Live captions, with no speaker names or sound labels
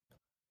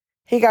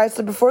Hey guys,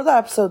 so before the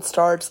episode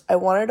starts, I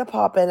wanted to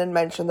pop in and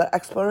mention that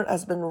Exponent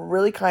has been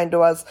really kind to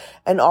us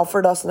and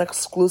offered us an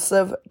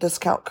exclusive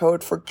discount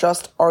code for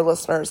just our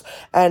listeners.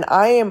 And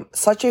I am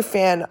such a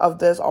fan of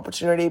this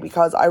opportunity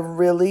because I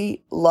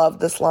really love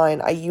this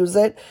line. I use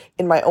it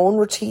in my own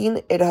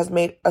routine. It has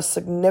made a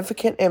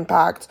significant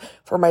impact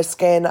for my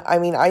skin. I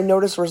mean, I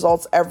notice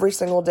results every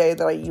single day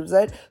that I use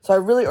it. So I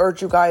really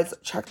urge you guys,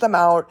 check them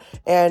out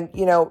and,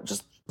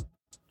 just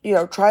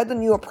try the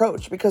new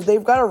approach because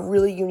they've got a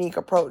really unique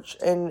approach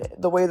in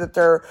the way that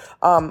they're,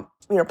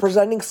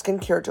 presenting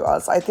skincare to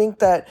us. I think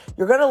that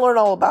you're going to learn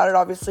all about it,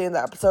 obviously, in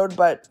the episode,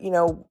 but,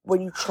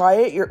 when you try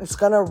it, it's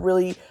going to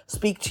really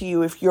speak to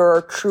you if you're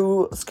a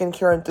true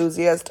skincare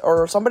enthusiast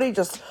or somebody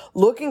just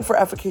looking for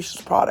efficacious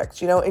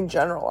products, in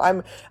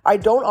general. I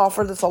don't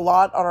offer this a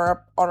lot on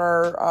our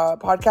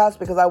podcast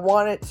because I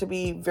want it to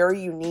be very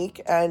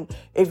unique. And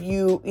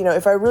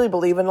if I really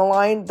believe in a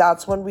line,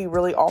 that's when we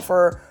really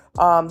offer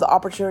the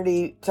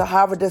opportunity to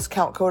have a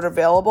discount code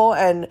available,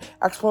 and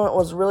Exponent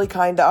was really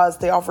kind to us.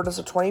 They offered us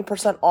a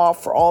 20%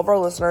 off for all of our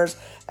listeners,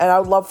 and I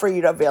would love for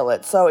you to avail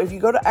it. So if you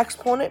go to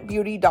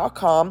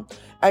exponentbeauty.com,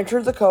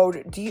 enter the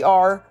code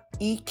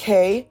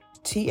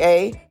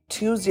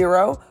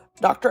DREKTA20,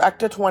 Dr.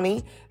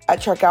 Ekta20 at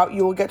checkout,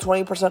 you will get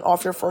 20%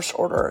 off your first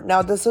order.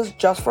 Now, this is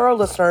just for our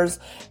listeners,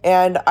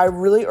 and I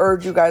really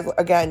urge you guys,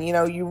 again,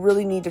 you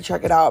really need to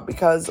check it out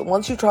because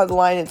once you try the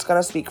line, it's going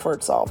to speak for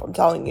itself. I'm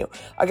telling you.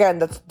 Again,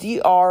 that's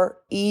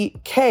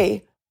DREKTA,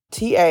 K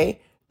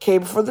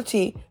before the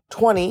T,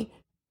 20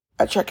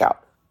 at checkout.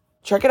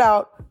 Check it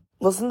out.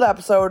 Listen to the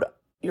episode.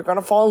 You're going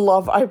to fall in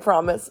love, I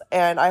promise,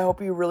 and I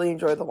hope you really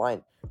enjoy the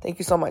line. Thank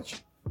you so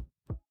much.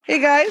 Hey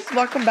guys,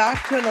 welcome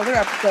back to another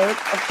episode of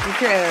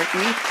Skincare Anarchy.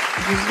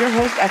 This is your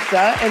host,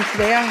 Ekta, and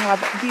today I have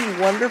the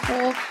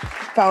wonderful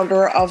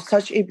founder of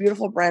such a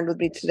beautiful brand with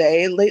me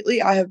today.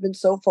 Lately, I have been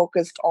so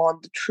focused on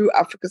the true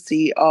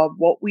efficacy of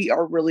what we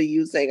are really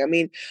using. I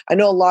mean, I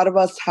know a lot of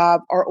us have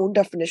our own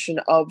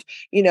definition of,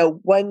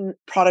 when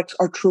products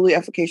are truly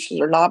efficacious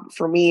or not. But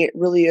for me, it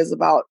really is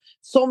about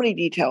so many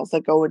details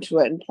that go into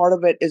it. And part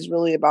of it is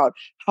really about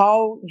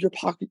how your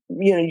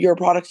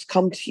products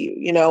come to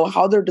you,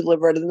 how they're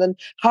delivered, and then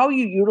how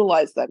you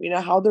utilize them,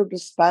 how they're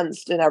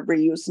dispensed in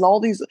every use, and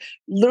all these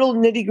little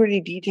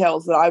nitty-gritty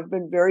details that I've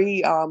been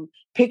very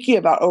picky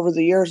about over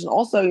the years. And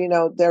also,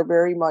 they're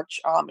very much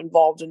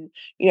involved in,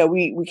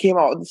 we came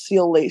out with a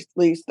seal lease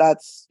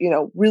that's,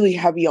 really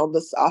heavy on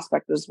this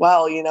aspect as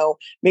well,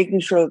 making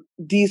sure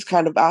these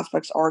kind of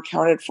aspects are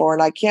accounted for.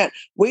 And I can't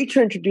wait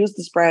to introduce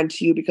this brand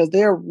to you because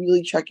they are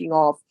really checking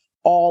off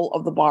all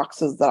of the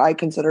boxes that I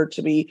consider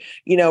to be,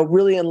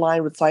 really in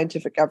line with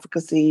scientific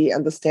efficacy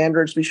and the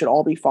standards we should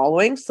all be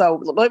following. So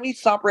let me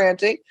stop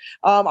ranting.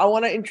 I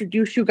want to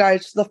introduce you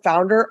guys to the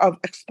founder of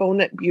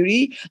Exponent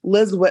Beauty,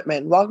 Liz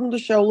Whitman. Welcome to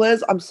the show,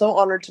 Liz. I'm so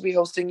honored to be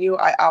hosting you.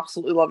 I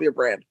absolutely love your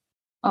brand.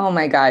 Oh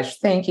my gosh.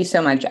 Thank you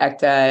so much,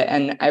 Ekta.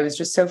 And I was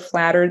just so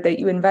flattered that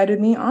you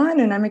invited me on,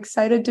 and I'm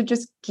excited to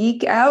just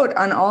geek out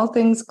on all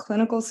things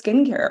clinical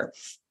skincare.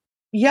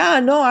 Yeah,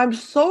 no, I'm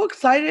so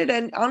excited.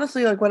 And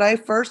honestly, when I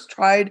first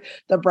tried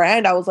the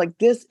brand, I was like,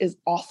 this is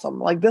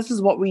awesome. This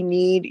is what we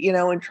need,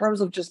 in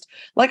terms of just,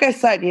 like I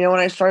said, when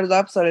I started the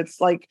episode,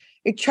 it's like,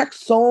 it checks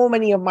so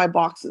many of my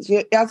boxes.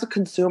 As a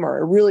consumer,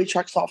 it really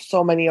checks off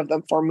so many of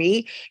them for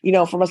me,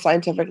 from a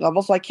scientific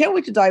level. So I can't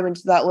wait to dive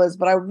into that, Liz,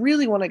 but I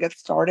really want to get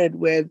started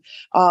with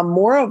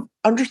more of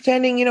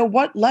understanding,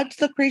 what led to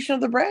the creation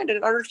of the brand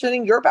and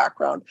understanding your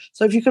background.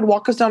 So if you could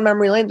walk us down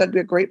memory lane, that'd be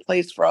a great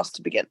place for us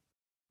to begin.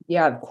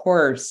 Yeah, of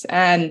course.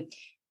 And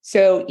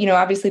so,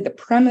 obviously the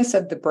premise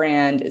of the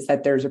brand is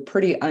that there's a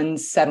pretty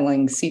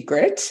unsettling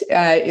secret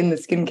in the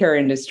skincare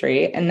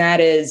industry. And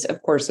that is,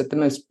 of course, that the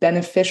most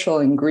beneficial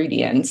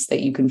ingredients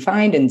that you can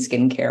find in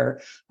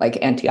skincare, like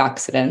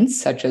antioxidants,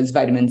 such as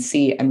vitamin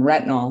C and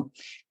retinol,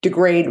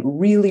 degrade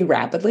really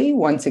rapidly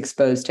once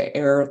exposed to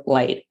air,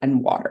 light,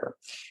 and water.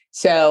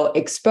 So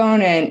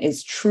Exponent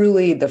is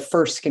truly the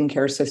first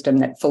skincare system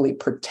that fully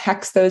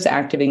protects those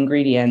active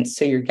ingredients.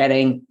 So you're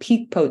getting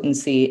peak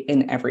potency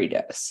in every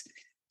dose.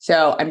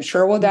 So I'm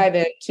sure we'll dive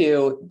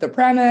into the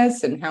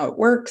premise and how it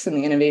works and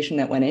the innovation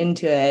that went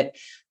into it.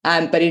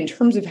 But in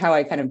terms of how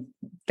I kind of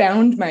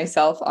found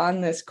myself on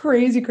this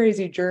crazy,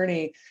 crazy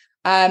journey,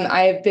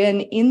 I have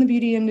been in the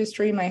beauty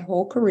industry my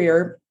whole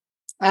career.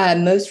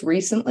 Most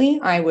recently,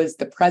 I was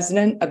the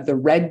president of the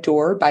Red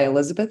Door by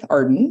Elizabeth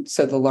Arden,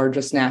 so the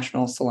largest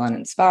national salon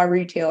and spa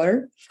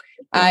retailer.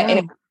 And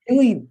it was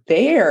really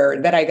there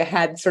that I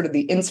had sort of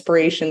the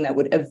inspiration that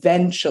would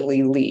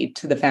eventually lead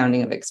to the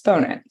founding of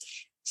Exponent.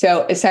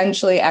 So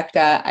essentially,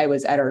 Ekta, I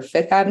was at our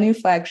Fifth Avenue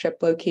flagship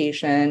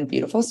location,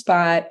 beautiful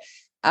spot,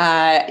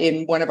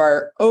 in one of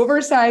our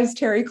oversized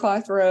terry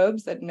cloth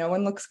robes that no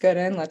one looks good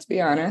in, let's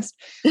be honest,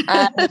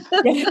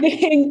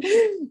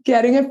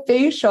 getting a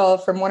facial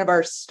from one of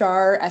our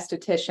star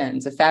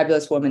estheticians, a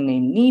fabulous woman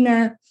named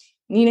Nina.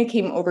 Nina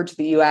came over to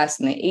the US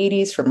in the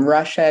 80s from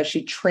Russia.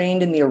 She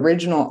trained in the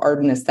original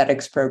Arden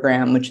Aesthetics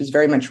program, which is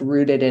very much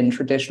rooted in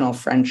traditional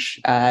French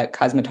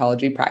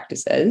cosmetology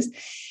practices.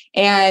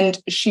 And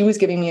she was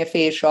giving me a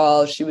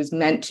facial. She was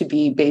meant to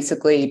be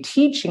basically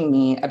teaching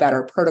me about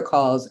our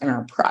protocols and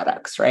our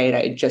products, right?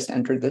 I just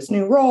entered this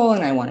new role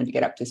and I wanted to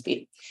get up to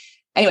speed.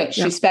 Anyway,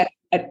 she spent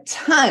a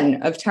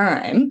ton of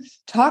time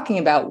talking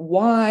about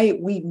why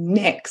we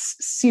mix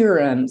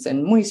serums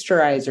and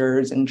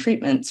moisturizers and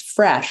treatments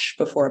fresh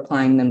before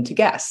applying them to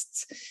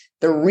guests.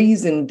 The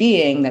reason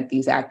being that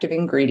these active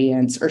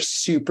ingredients are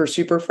super,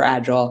 super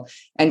fragile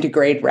and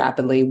degrade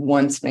rapidly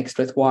once mixed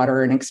with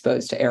water and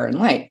exposed to air and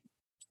light.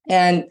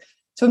 And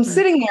so I'm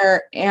sitting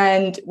there,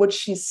 and what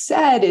she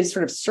said is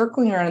sort of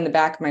circling around in the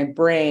back of my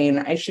brain.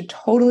 I should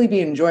totally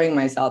be enjoying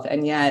myself.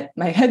 And yet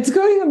my head's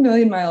going a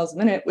million miles a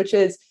minute, which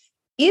is,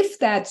 if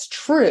that's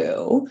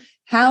true,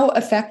 how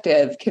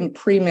effective can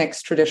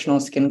pre-mixed traditional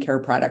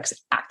skincare products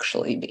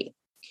actually be?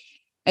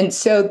 And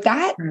so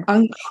that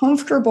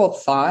uncomfortable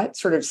thought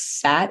sort of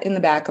sat in the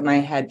back of my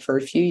head for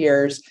a few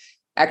years.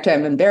 Actually,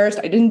 I'm embarrassed.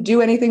 I didn't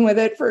do anything with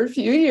it for a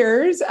few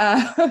years.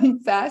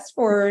 Fast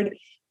forward,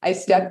 I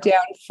stepped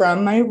down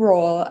from my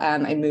role.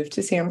 I moved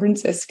to San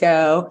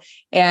Francisco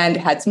and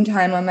had some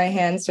time on my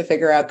hands to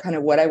figure out kind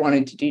of what I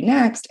wanted to do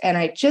next. And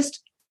I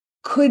just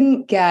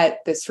couldn't get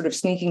this sort of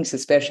sneaking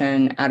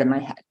suspicion out of my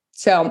head.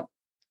 So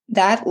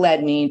that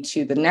led me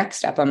to the next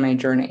step on my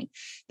journey.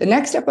 The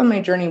next step on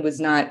my journey was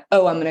not,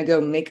 oh, I'm going to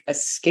go make a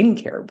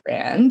skincare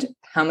brand.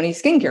 How many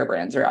skincare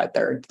brands are out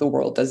there? The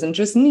world doesn't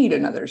just need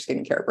another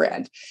skincare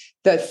brand.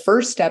 The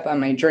first step on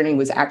my journey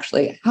was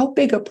actually, how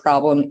big a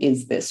problem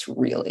is this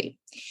really?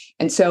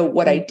 And so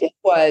what I did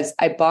was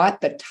I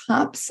bought the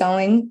top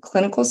selling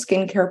clinical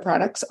skincare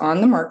products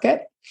on the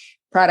market,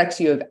 products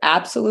you have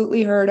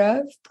absolutely heard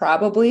of,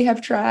 probably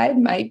have tried,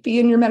 might be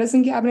in your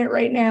medicine cabinet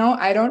right now.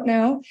 I don't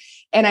know.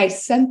 And I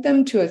sent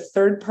them to a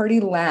third-party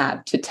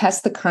lab to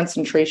test the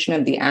concentration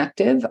of the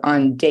active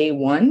on day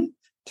 1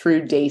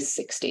 through day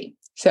 60.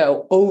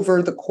 So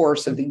over the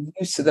course of the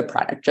use of the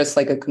product, just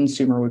like a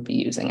consumer would be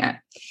using it.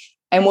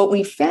 And what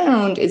we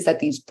found is that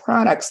these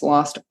products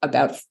lost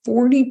about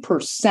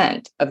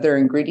 40% of their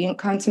ingredient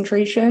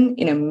concentration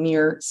in a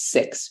mere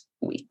 6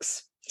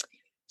 weeks.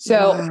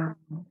 So,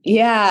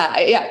 yeah.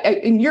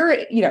 And you're,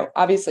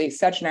 obviously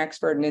such an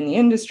expert in the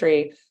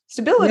industry.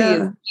 Stability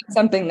is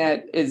something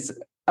that is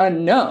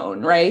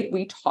unknown, right?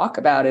 We talk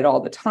about it all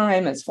the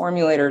time as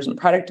formulators and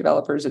product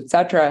developers, et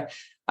cetera.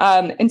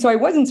 And so I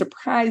wasn't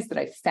surprised that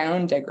I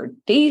found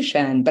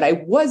degradation, but I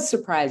was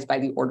surprised by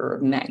the order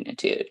of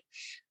magnitude.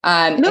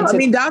 I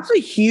mean, that's a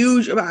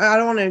huge, I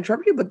don't want to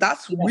interrupt you, but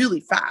that's really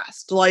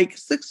fast. Like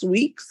 6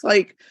 weeks,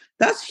 like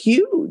that's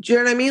huge. You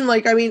know what I mean?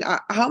 Like,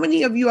 how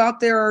many of you out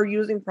there are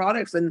using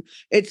products and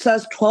it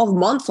says 12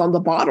 months on the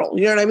bottle?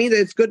 You know what I mean?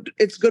 It's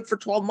good for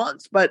 12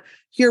 months, but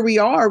here we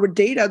are with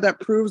data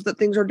that proves that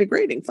things are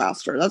degrading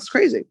faster. That's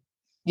crazy.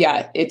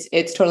 Yeah,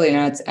 it's totally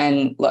nuts.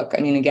 And look,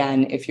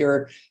 again, if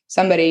you're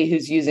somebody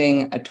who's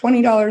using a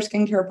 $20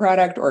 skincare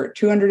product or a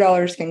 $200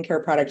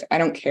 skincare product, I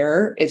don't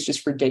care. It's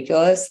just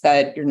ridiculous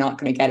that you're not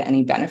going to get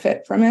any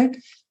benefit from it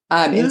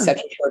in such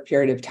a short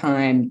period of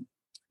time.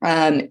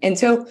 And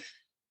so,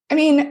 I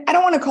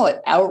don't want to call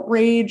it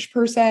outrage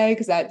per se,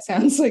 because that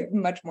sounds like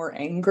much more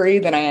angry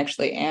than I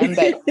actually am.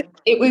 But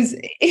it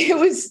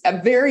was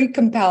a very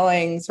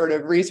compelling sort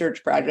of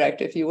research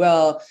project, if you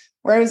will,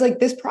 where I was like,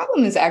 this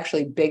problem is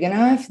actually big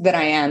enough that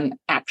I am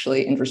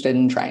actually interested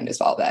in trying to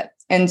solve it.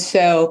 And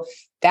so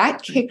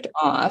that kicked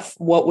off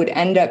what would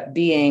end up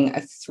being a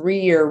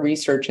 3-year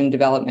research and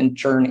development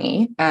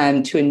journey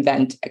to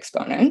invent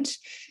Exponent.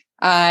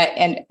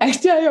 And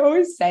actually, I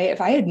always say,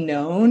 if I had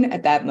known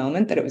at that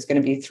moment that it was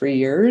going to be 3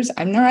 years,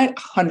 I'm not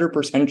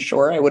 100%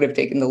 sure I would have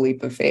taken the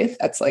leap of faith.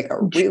 That's like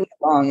a really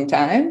long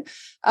time.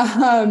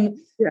 Having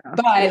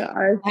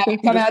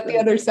come out the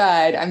other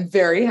side, I'm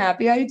very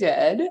happy I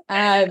did.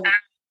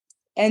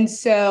 And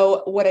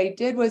so what I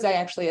did was I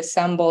actually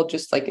assembled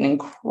just like an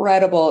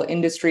incredible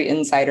industry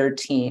insider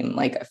team,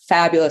 like a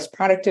fabulous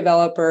product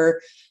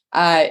developer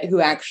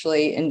who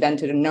actually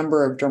invented a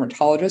number of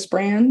dermatologist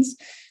brands.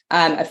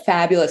 A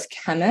fabulous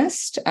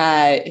chemist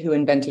who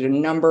invented a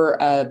number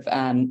of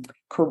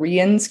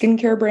Korean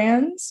skincare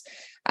brands,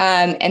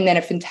 and then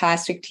a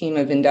fantastic team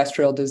of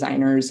industrial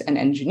designers and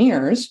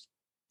engineers.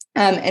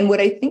 And what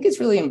I think is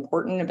really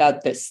important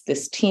about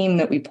this team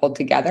that we pulled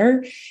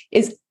together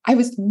is I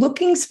was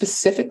looking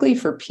specifically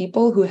for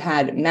people who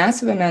had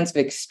massive amounts of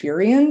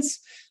experience,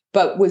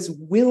 but was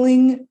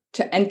willing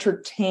to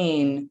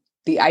entertain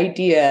the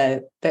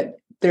idea that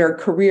their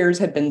careers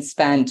had been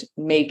spent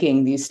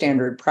making these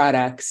standard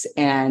products,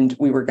 and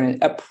we were going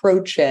to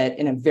approach it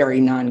in a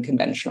very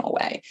non-conventional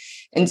way.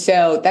 And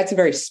so that's a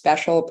very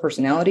special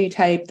personality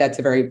type. That's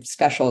a very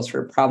special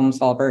sort of problem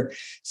solver.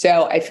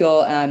 So I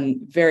feel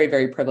very,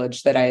 very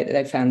privileged that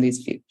I found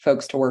these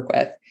folks to work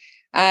with.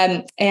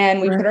 And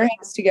we put our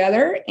heads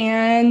together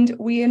and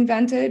we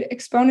invented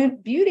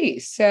Exponent Beauty.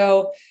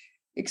 So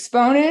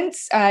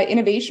Exponent's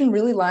innovation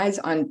really lies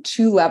on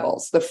 2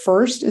 levels. The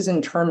first is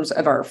in terms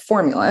of our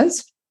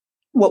formulas.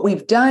 What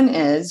we've done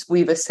is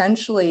we've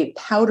essentially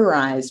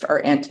powderized our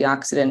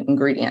antioxidant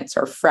ingredients,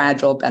 our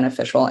fragile,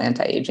 beneficial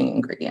anti-aging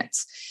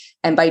ingredients.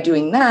 And by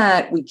doing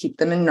that, we keep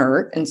them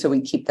inert. And so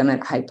we keep them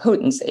at high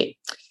potency.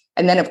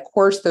 And then, of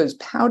course, those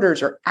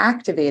powders are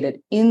activated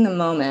in the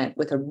moment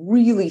with a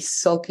really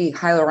silky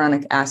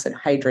hyaluronic acid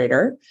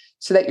hydrator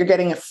so that you're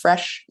getting a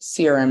fresh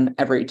serum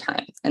every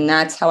time. And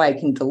that's how I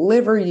can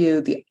deliver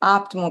you the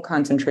optimal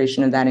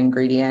concentration of that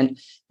ingredient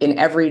in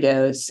every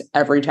dose,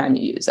 every time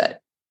you use it.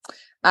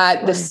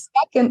 The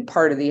second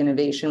part of the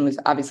innovation was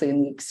obviously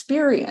in the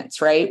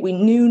experience, right? We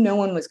knew no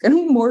one was going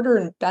to mortar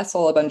and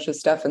pestle a bunch of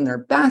stuff in their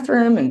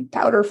bathroom and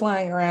powder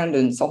flying around,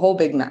 and it's a whole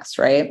big mess,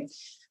 right?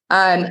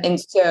 And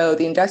so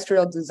the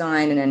industrial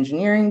design and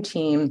engineering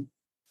team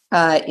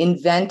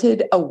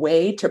invented a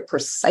way to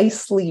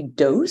precisely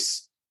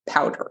dose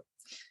powder.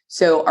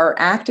 So our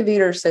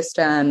activator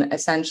system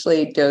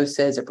essentially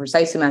doses a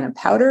precise amount of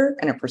powder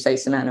and a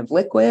precise amount of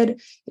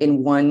liquid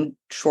in one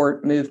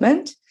short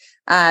movement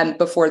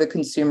before the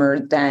consumer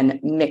then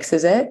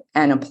mixes it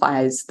and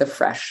applies the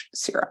fresh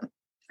serum.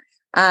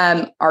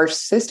 Our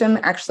system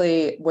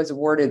actually was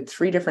awarded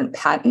 3 different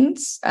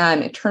patents.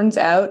 It turns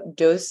out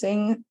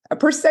dosing a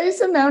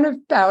precise amount of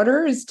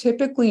powder is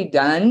typically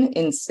done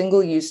in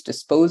single-use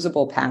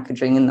disposable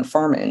packaging in the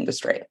pharma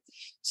industry.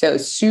 So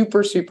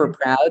super, super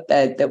proud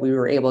that we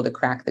were able to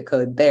crack the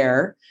code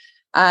there.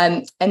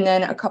 And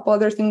then a couple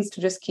other things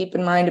to just keep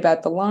in mind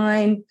about the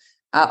line.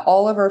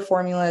 All of our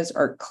formulas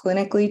are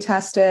clinically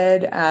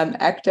tested.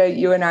 Ekta,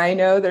 you and I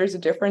know there's a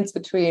difference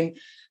between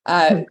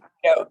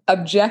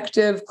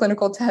objective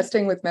clinical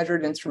testing with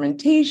measured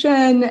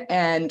instrumentation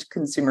and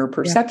consumer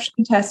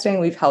perception testing.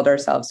 We've held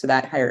ourselves to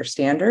that higher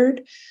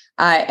standard.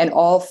 And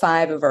all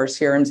 5 of our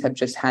serums have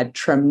just had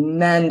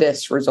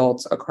tremendous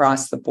results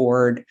across the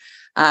board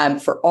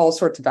for all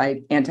sorts of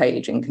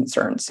anti-aging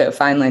concerns. So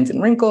fine lines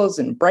and wrinkles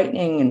and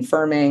brightening and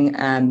firming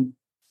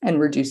and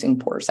reducing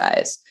pore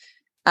size.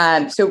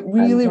 So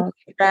really, really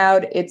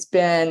proud. It's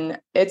been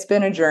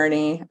a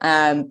journey,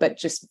 but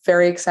just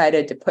very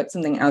excited to put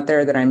something out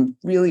there that I'm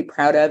really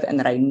proud of and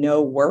that I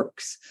know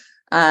works.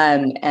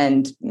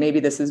 And maybe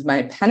this is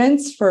my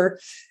penance for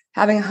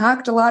having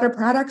hawked a lot of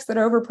products that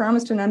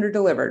overpromised and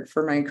underdelivered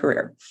for my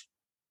career.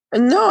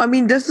 No, I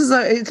mean,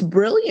 it's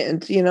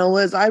brilliant,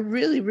 Liz. I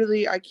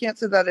really, I can't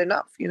say that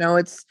enough.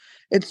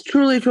 It's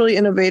truly, truly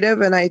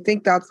innovative. And I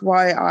think that's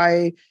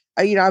why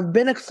I've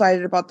been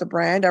excited about the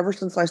brand ever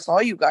since I saw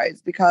you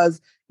guys,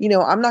 because,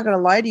 I'm not going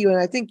to lie to you. And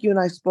I think you and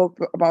I spoke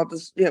about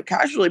this,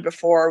 casually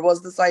before,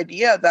 was this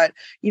idea that,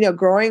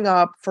 growing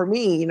up for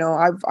me,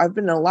 I've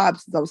been in a lab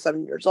since I was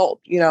 7 years old,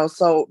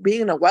 so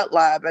being in a wet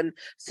lab and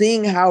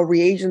seeing how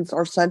reagents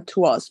are sent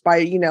to us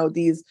by,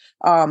 these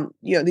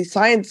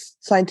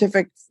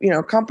scientific,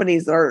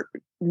 companies that are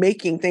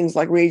making things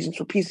like reagents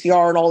for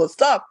PCR and all this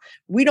stuff,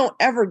 we don't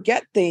ever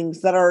get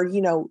things that are,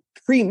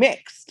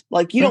 pre-mixed.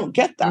 Like, you don't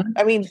get that.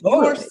 I mean,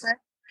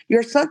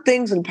 you're sent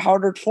things in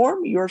powdered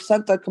form, you're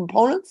sent the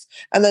components,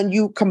 and then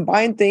you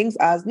combine things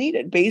as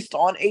needed based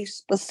on a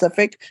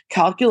specific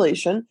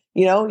calculation.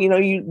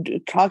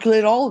 You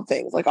calculate all the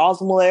things like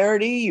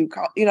osmolarity,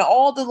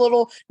 all the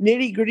little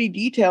nitty gritty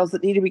details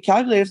that need to be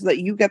calculated so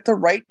that you get the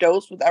right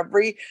dose with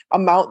every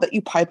amount that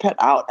you pipette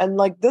out. And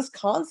like this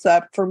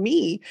concept for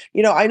me,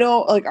 I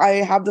know like I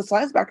have the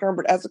science background,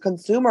 but as a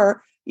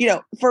consumer,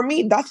 for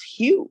me, that's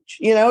huge,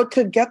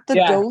 to get the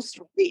dose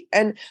right.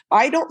 And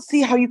I don't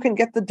see how you can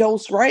get the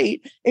dose right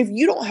if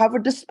you don't have a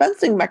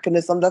dispensing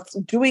mechanism that's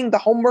doing the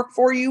homework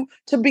for you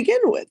to begin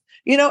with.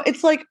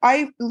 It's like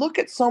I look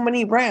at so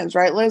many brands,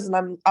 right, Liz, and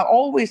I'm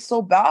always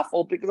so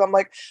baffled because I'm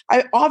like,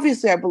 I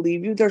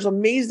believe you. There's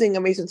amazing,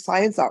 amazing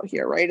science out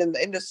here, right, in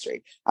the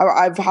industry.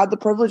 I've had the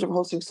privilege of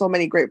hosting so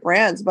many great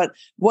brands, but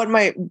what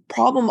my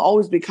problem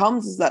always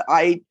becomes is that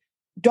I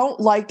don't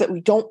like that we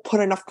don't put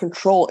enough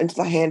control into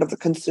the hand of the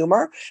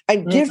consumer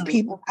and give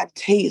people that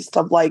taste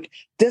of like,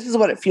 this is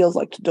what it feels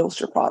like to dose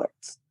your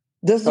products.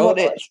 This is what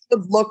it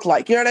should look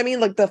like. You know what I mean?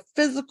 Like the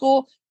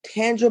physical,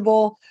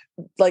 tangible,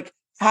 like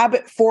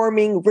habit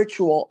forming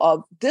ritual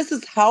of this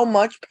is how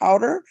much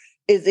powder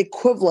is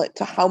equivalent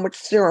to how much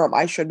serum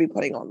I should be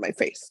putting on my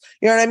face.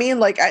 You know what I mean?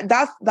 Like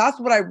that's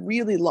what I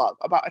really love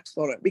about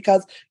Exponent,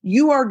 because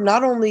you are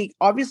not only,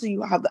 obviously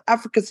you have the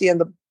efficacy and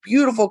the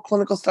beautiful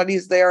clinical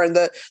studies there and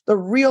the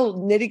real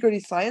nitty gritty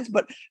science,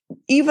 but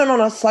even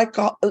on a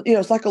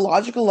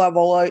psychological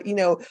level,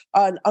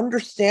 an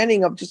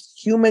understanding of just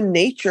human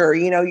nature,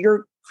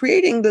 you're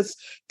creating this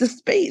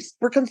space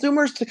for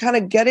consumers to kind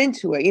of get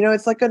into it.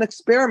 It's like an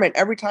experiment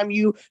every time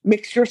you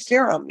mix your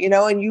serum,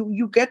 and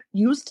you get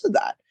used to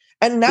that.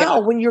 And now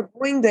when you're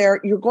going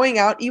there, you're going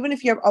out, even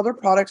if you have other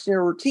products in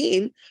your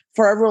routine,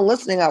 for everyone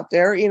listening out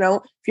there, if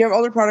you have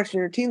other products in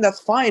your routine, that's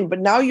fine. But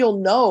now you'll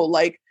know,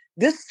 like,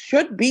 this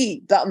should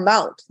be the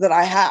amount that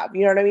I have,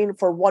 you know what I mean,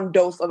 for one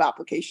dose of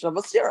application of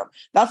a serum.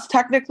 That's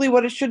technically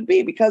what it should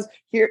be, because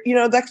here,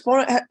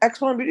 the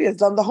Exponent Beauty has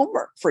done the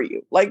homework for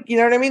you. Like, you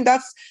know what I mean?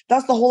 That's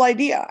the whole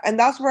idea. And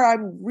that's where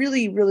I'm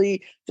really,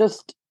 really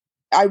just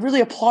I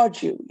really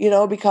applaud you,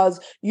 because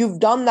you've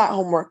done that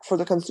homework for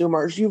the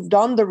consumers. You've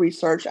done the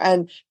research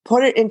and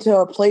put it into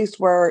a place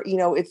where,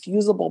 it's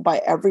usable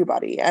by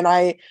everybody. And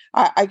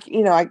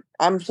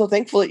I'm so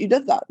thankful that you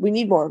did that. We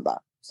need more of that.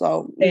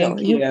 So,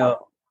 Thank you. Yeah.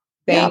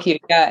 Thank you.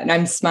 Yeah. And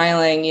I'm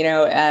smiling,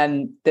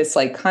 this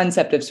like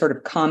concept of sort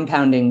of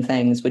compounding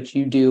things, which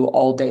you do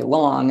all day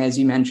long, as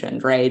you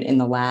mentioned, right, in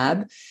the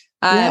lab.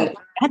 Yeah.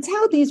 That's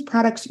how these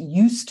products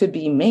used to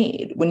be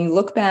made. When you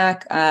look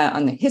back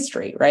on the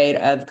history, right,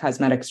 of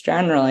cosmetics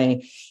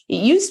generally,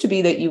 it used to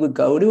be that you would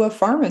go to a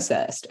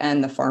pharmacist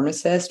and the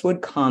pharmacist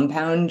would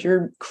compound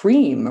your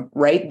cream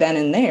right then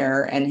and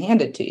there and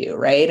hand it to you,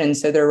 right? And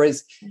so there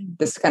was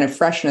this kind of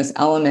freshness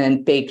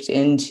element baked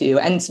into,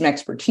 and some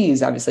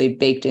expertise obviously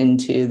baked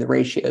into the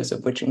ratios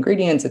of which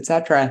ingredients, et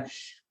cetera.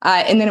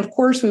 And then, of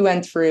course, we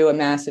went through a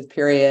massive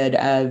period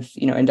of,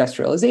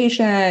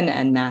 industrialization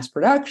and mass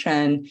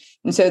production.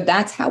 And so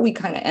that's how we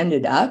kind of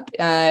ended up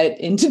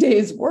in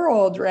today's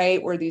world,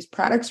 right, where these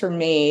products are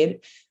made.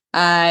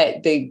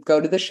 They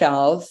go to the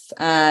shelf.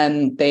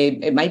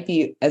 It might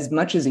be as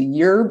much as a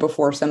year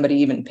before somebody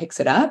even picks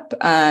it up,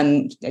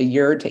 a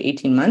year to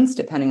 18 months,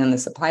 depending on the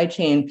supply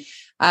chain.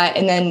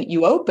 And then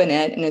you open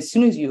it. And as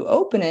soon as you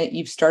open it,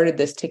 you've started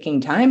this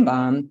ticking time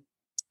bomb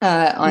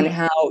on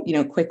how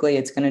quickly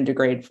it's going to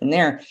degrade from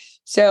there.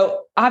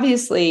 So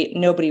obviously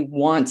nobody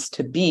wants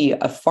to be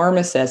a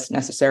pharmacist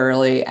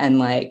necessarily and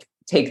like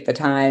take the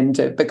time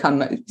to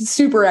become a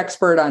super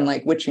expert on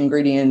like which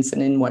ingredients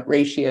and in what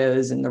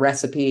ratios and the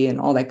recipe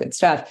and all that good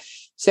stuff.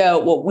 So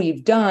what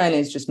we've done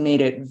is just made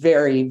it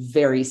very,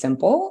 very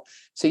simple.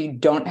 So you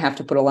don't have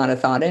to put a lot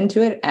of thought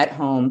into it at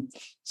home.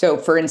 So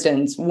for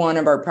instance, one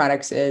of our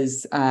products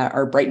is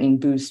our Brightening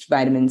Boost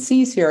Vitamin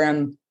C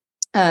Serum.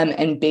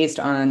 And based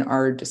on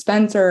our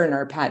dispenser and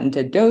our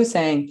patented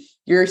dosing,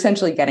 you're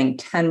essentially getting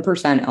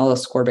 10%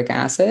 L-ascorbic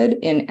acid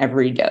in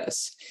every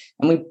dose.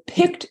 And we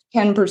picked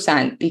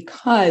 10%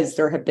 because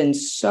there have been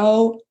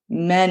so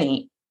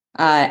many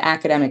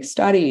academic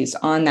studies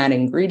on that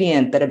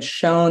ingredient that have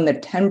shown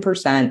that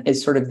 10%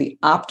 is sort of the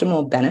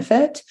optimal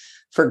benefit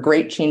for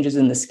great changes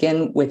in the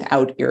skin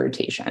without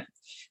irritation.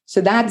 So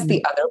that's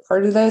the other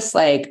part of this.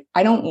 Like,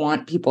 I don't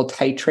want people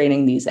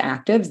titrating these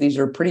actives. These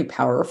are pretty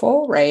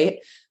powerful, right?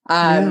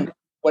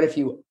 What if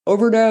you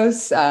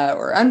overdose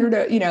or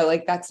underdose?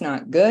 Like that's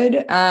not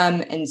good.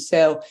 And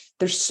so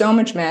there's so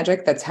much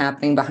magic that's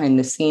happening behind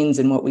the scenes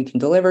in what we can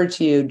deliver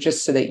to you,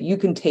 just so that you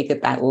can take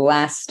it that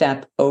last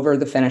step over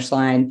the finish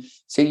line.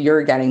 So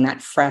you're getting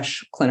that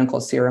fresh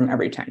clinical serum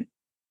every time.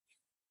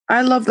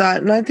 I love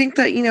that. And I think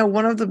that,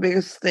 one of the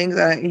biggest things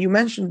that you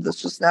mentioned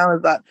this just now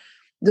is that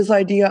this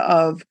idea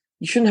of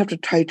you shouldn't have to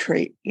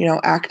titrate,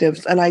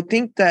 actives. And I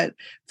think that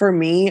for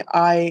me,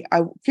 I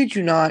kid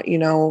you not,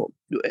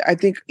 I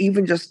think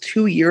even just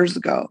 2 years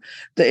ago,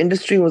 the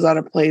industry was at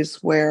a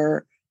place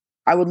where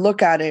I would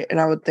look at it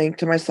and I would think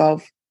to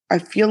myself, I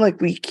feel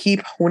like we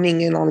keep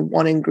honing in on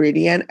one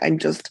ingredient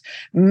and just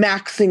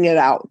maxing it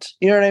out.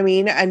 You know what I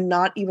mean? And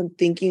not even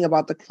thinking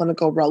about the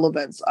clinical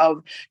relevance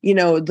of,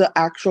 the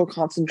actual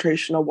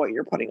concentration of what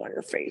you're putting on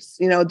your face.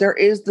 There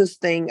is this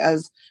thing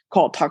as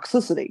called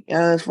toxicity.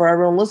 And for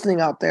everyone listening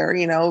out there,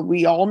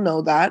 we all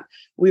know that.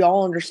 We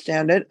all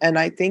understand it. And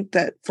I think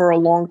that for a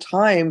long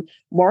time,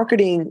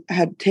 marketing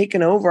had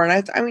taken over.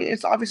 And I mean,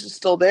 it's obviously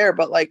still there,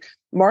 but like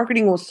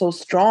marketing was so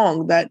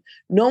strong that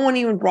no one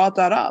even brought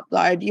that up, the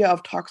idea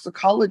of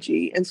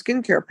toxicology in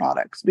skincare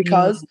products,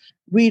 because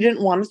we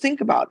didn't want to think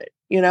about it.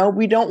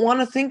 We don't want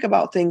to think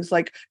about things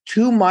like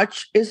too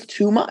much is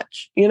too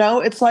much.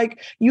 It's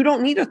like you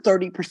don't need a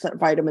 30%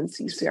 vitamin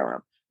C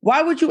serum.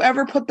 Why would you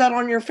ever put that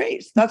on your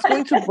face? That's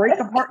going to break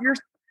apart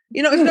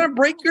it's going to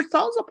break your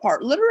cells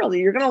apart. Literally,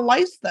 you're going to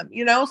lyse them,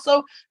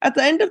 So at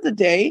the end of the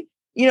day,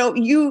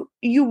 you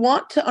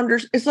want to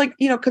it's like,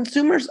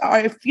 consumers,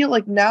 I feel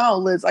like now,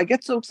 Liz, I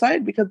get so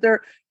excited because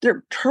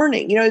they're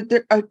turning,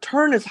 a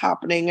turn is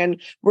happening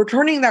and we're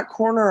turning that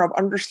corner of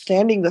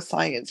understanding the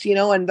science,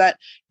 and that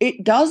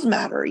it does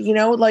matter,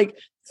 like,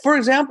 for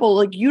example,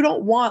 like you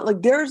don't want,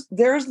 like there's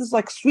this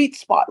like sweet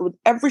spot with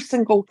every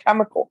single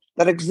chemical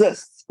that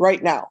exists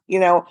right now,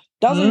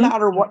 doesn't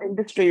matter what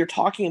industry you're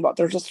talking about.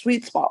 There's a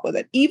sweet spot with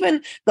it.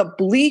 Even the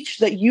bleach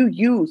that you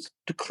use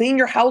to clean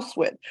your house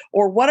with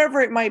or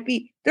whatever it might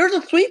be, there's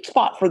a sweet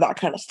spot for that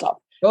kind of stuff.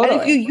 Totally.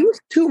 And if you use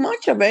too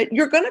much of it,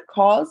 you're going to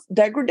cause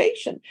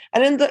degradation.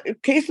 And in the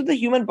case of the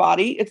human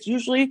body, it's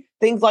usually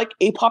things like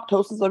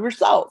apoptosis of your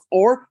cells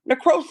or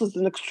necrosis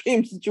in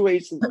extreme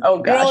situations. Oh,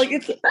 gosh.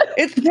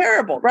 It's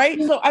terrible,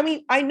 right? So, I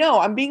mean, I know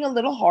I'm being a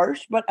little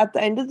harsh, but at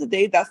the end of the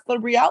day, that's the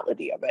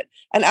reality of it.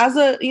 And as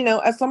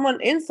as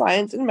someone in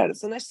science and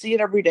medicine, I see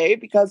it every day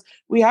because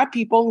we have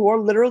people who are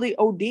literally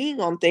ODing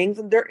on things.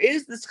 And there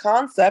is this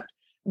concept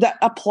that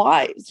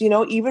applies,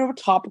 even with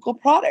topical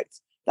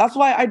products. That's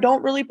why I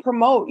don't really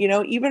promote,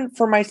 even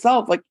for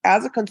myself, like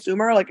as a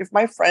consumer, like if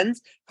my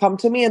friends come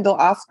to me and they'll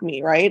ask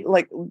me, right,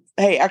 like,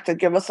 hey, Ekta,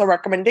 give us a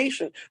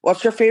recommendation.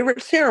 What's your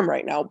favorite serum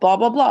right now? Blah,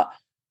 blah, blah.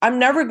 I'm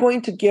never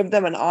going to give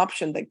them an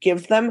option that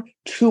gives them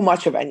too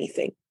much of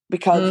anything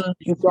because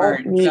you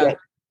don't need it.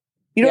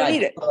 You don't Yeah,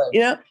 need it, totally. you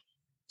know?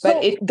 But So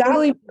it that's,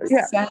 totally makes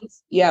yeah,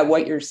 sense. Yeah,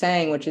 what you're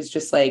saying, which is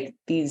just like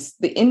the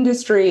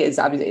industry is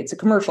obviously it's a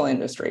commercial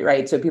industry,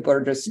 right? So people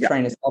are just yeah,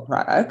 trying to sell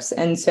products.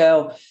 And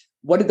so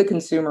what do the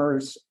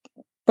consumers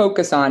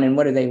focus on and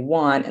what do they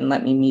want? And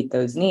let me meet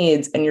those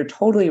needs. And you're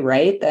totally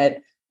right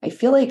that I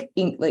feel like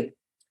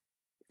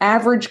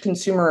average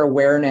consumer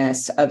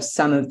awareness of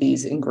some of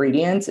these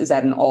ingredients is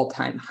at an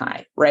all-time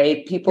high,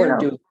 right? People are yeah,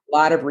 doing a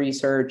lot of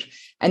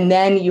research. And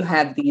then you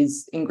have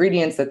these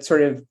ingredients that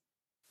sort of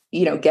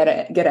get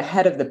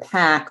ahead of the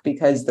pack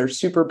because they're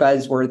super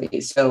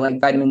buzzworthy. So like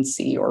vitamin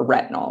C or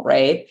retinol,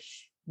 right?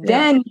 yeah.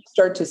 Then you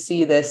start to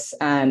see this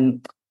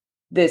kind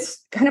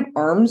of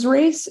arms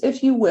race,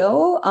 if you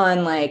will,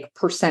 on like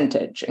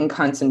percentage and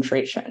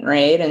concentration,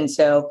 right? And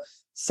so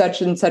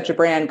such and such a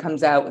brand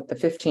comes out with the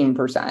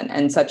 15%,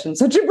 and such a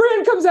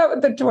brand comes out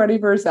with the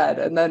 20%,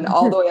 and then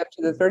all the way up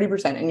to the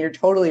 30%. And you're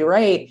totally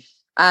right.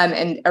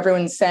 And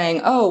everyone's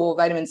saying, oh, well,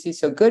 vitamin C is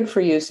so good for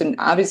you. So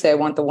obviously, I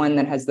want the one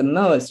that has the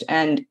most.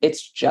 And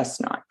it's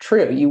just not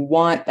true. You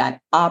want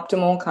that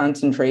optimal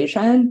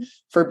concentration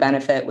for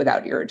benefit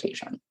without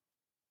irritation.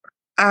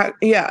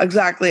 Yeah,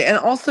 exactly. And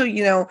also,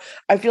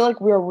 I feel like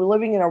we're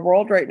living in a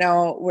world right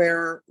now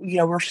where,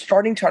 we're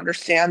starting to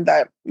understand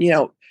that,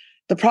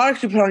 the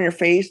products you put on your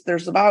face,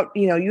 there's about,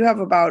 you have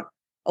about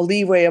a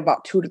leeway of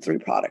about 2 to 3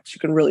 products you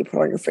can really put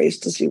on your face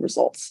to see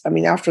results. I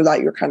mean, after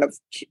that, you're kind of,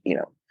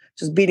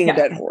 just beating a Yeah,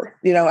 dead horse,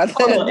 at the end of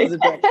totally. the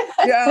day.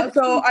 Yeah.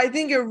 So I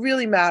think it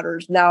really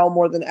matters now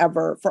more than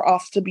ever for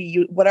us to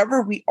be,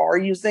 whatever we are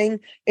using,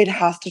 it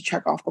has to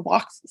check off the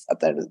boxes at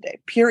the end of the day,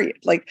 period.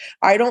 Like,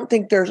 I don't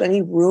think there's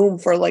any room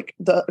for like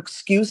the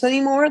excuse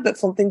anymore that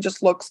something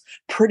just looks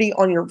pretty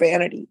on your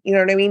vanity. You know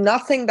what I mean?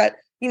 Nothing that,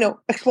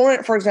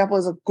 Exponent, for example,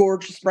 is a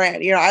gorgeous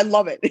brand. I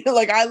love it.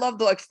 Like, I love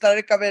the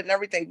aesthetic of it and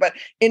everything. But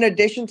in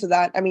addition to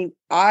that, I mean,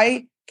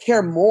 I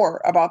care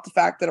more about the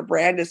fact that a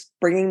brand is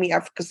bringing me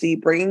efficacy,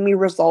 bringing me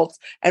results,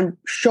 and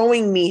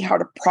showing me how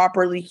to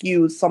properly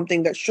use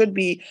something that should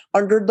be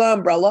under the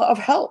umbrella of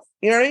health.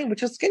 You know what I mean?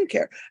 Which is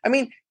skincare. I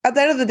mean, at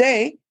the end of the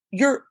day,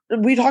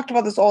 we talked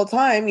about this all the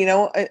time, in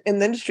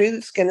the industry,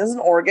 the skin is an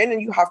organ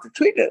and you have to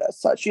treat it as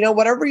such.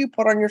 Whatever you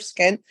put on your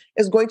skin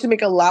is going to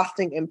make a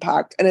lasting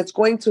impact, and it's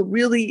going to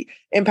really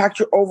impact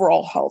your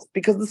overall health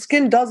because the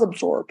skin does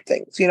absorb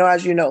things,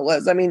 as you know,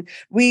 Liz. I mean,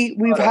 we've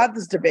Totally. had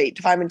this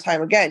debate time and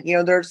time again.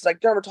 There's like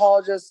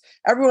dermatologists,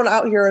 everyone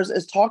out here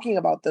is talking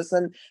about this.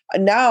 And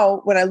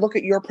now when I look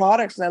at your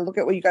products and I look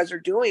at what you guys are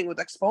doing with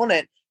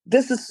Exponent,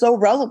 this is so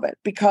relevant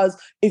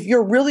because if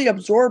you're really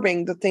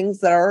absorbing the things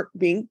that are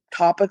being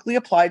topically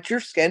applied to your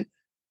skin,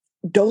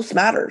 dose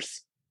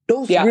matters.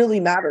 Dose Yeah.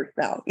 really matters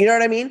now. You know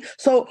what I mean?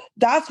 So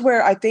that's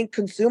where I think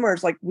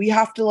consumers, like, we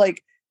have to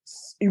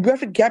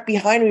get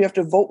behind, we have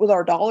to vote with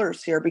our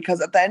dollars here,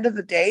 because at the end of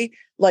the day,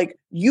 like,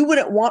 you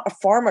wouldn't want a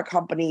pharma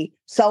company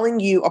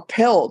selling you a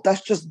pill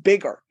that's just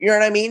bigger. You know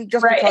what I mean?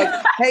 Just Right.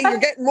 because, hey, you're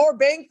getting more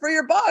bang for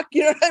your buck.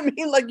 You know what I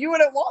mean? Like, you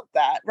wouldn't want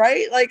that,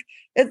 right? Like,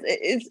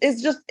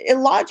 it's just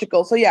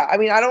illogical. So yeah, I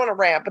mean, I don't want to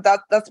rant, but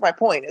that's my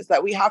point, is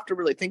that we have to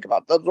really think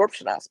about the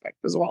absorption aspect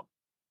as well.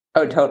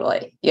 Oh,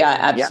 totally. Yeah,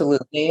 Yeah.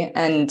 absolutely.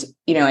 And,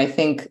 I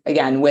think,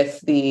 again,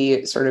 with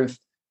the sort of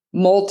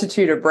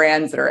multitude of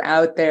brands that are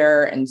out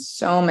there and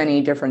so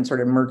many different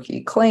sort of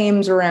murky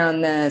claims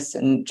around this,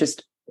 and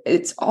just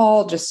it's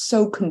all just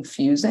so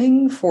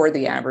confusing for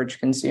the average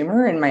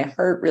consumer. And my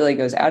heart really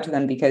goes out to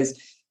them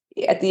because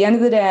at the end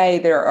of the day,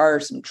 there are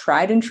some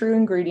tried and true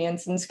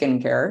ingredients in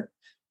skincare,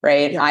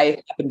 right? Yeah.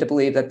 I happen to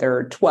believe that there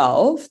are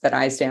 12 that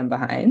I stand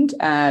behind,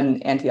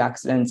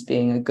 antioxidants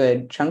being a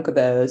good chunk of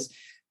those.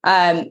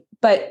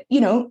 But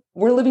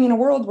we're living in a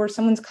world where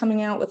someone's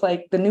coming out with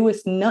like the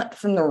newest nut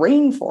from the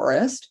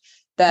rainforest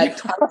that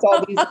touts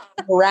all these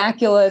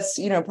miraculous,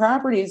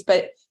 properties,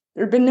 but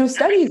there have been no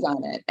studies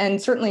on it,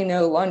 and certainly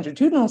no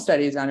longitudinal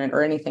studies on it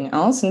or anything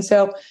else. And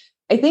so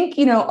I think,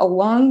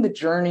 along the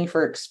journey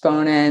for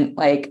Exponent,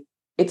 like,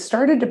 it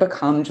started to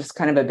become just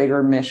kind of a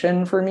bigger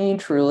mission for me,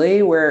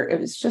 truly, where it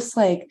was just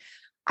like,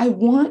 I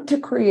want to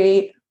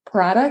create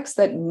products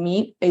that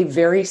meet a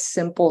very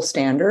simple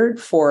standard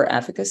for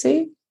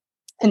efficacy.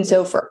 And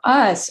so for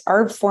us,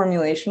 our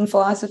formulation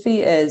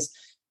philosophy is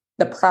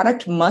the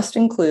product must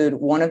include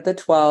one of the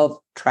 12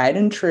 tried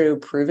and true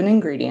proven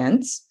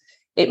ingredients.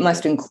 It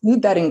must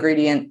include that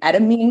ingredient at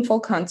a meaningful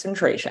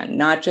concentration,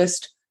 not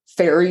just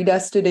fairy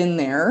dusted in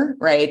there,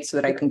 right? So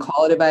that I can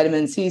call it a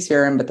vitamin C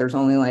serum, but there's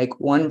only like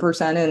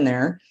 1% in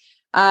there.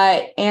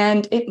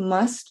 And it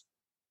must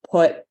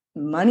put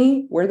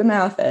money where the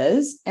mouth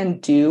is and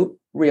do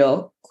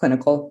real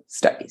clinical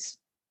studies.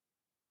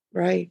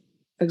 Right.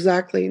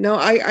 Exactly. No,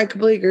 I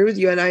completely agree with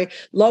you. And I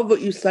love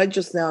what you said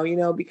just now,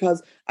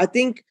 because I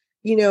think,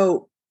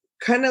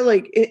 kind of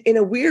like in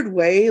a weird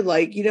way,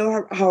 like,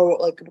 how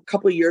like a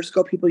couple of years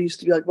ago, people used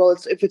to be like, well,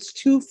 if it's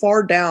too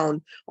far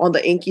down on the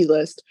INCI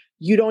list,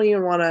 you don't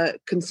even want to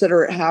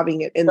consider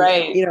having it in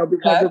Right. there,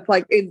 because it's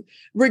like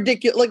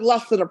ridiculous, like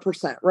less than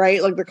 1%,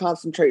 right? Like the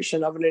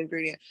concentration of an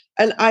ingredient.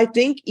 And I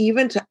think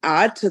even to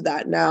add to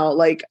that now,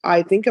 like,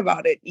 I think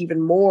about it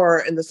even more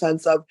in the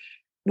sense of,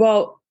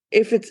 Well,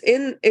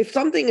 if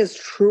something is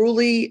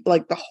truly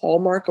like the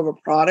hallmark of a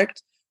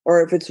product,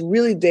 or if it's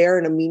really there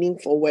in a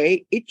meaningful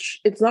way,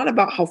 it's not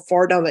about how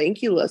far down the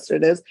INCI list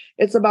it is.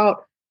 It's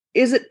about,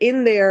 is it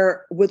in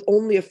there with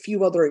only a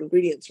few other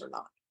ingredients or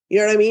not? You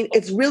know what I mean?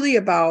 It's really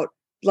about,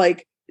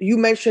 like you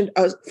mentioned,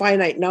 a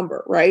finite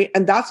number, right?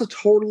 And that's a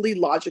totally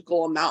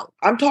logical amount.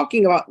 I'm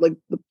talking about like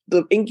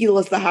the INCI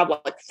lists that have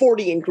like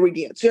 40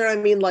 ingredients. You know what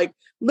I mean? Like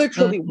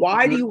literally,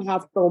 why do you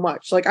have so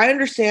much? Like, I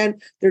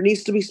understand there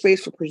needs to be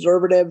space for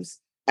preservatives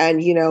and,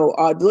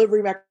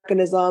 delivery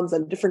mechanisms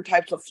and different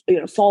types of,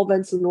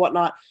 solvents and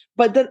whatnot.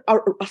 But then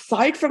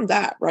aside from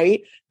that,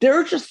 right, there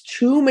are just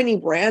too many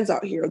brands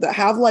out here that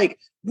have like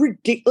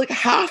ridiculous, like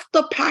half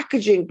the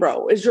packaging,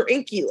 bro, is your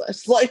INCI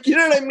list. Like, you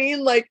know what I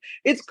mean? Like,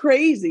 it's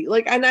crazy.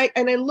 Like, and I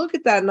look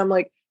at that and I'm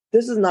like,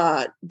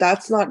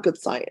 that's not good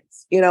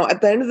science.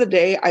 At the end of the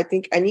day, I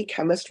think any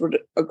chemist would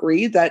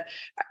agree that,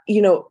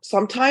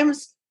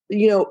 sometimes,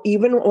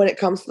 even when it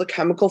comes to the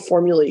chemical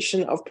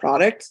formulation of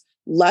products,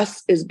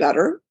 less is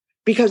better,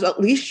 because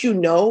at least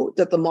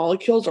that the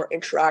molecules are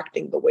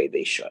interacting the way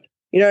they should.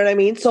 You know what I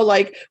mean? So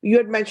like you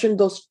had mentioned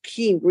those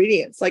key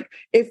ingredients, like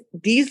if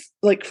these,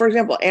 like for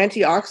example,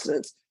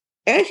 antioxidants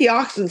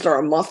are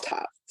a must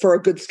have for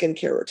a good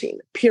skincare routine,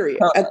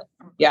 period. And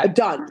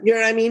done. You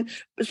know what I mean?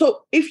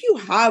 So if you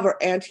have an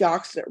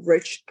antioxidant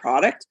rich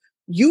product,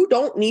 you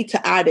don't need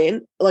to add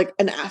in like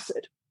an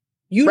acid.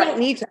 You don't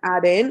need to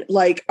add in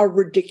like a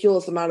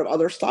ridiculous amount of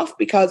other stuff,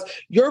 because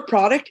your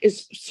product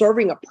is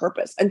serving a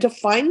purpose. And to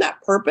find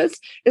that purpose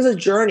is a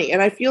journey.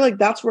 And I feel like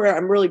that's where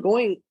I'm really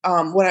going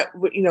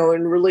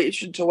in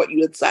relation to what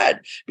you had said,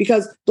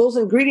 because those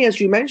ingredients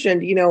you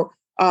mentioned,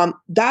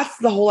 that's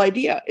the whole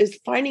idea, is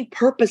finding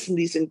purpose in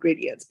these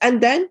ingredients and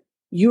then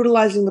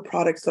utilizing the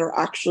products that are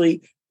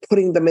actually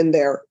putting them in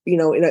there,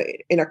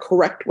 in a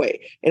correct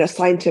way, in a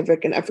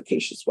scientific and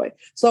efficacious way.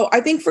 So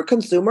I think for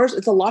consumers,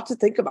 it's a lot to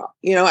think about,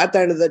 at the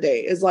end of the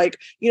day, is like,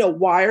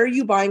 why are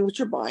you buying what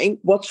you're buying?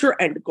 What's your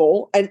end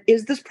goal? And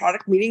is this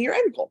product meeting your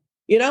end goal?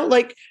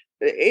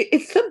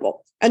 It's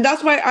simple. And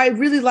that's why I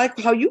really like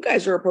how you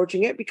guys are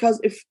approaching it,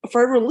 because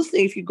for everyone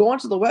listening, if you go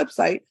onto the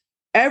website,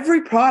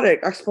 every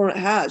product Exponent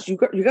has, you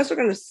guys are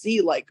going to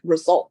see like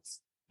results.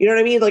 You know what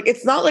I mean? Like,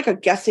 it's not like a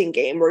guessing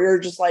game where you're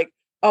just like,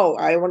 oh,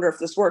 I wonder if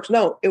this works.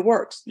 No, it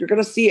works. You're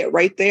going to see it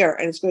right there.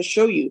 And it's going to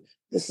show you,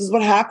 this is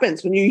what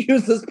happens when you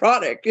use this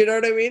product. You know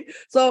what I mean?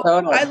 So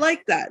totally. I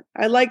like that.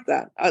 I like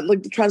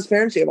the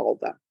transparency of all of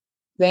that.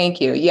 Thank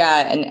you.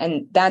 Yeah.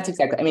 And that's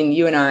exactly, I mean,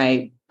 you and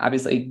I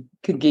obviously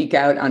could geek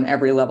out on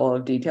every level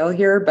of detail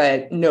here,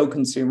 but no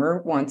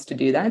consumer wants to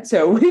do that.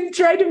 So we've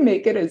tried to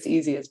make it as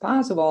easy as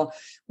possible.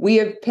 We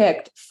have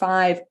picked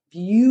 5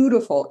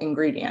 beautiful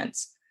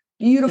ingredients,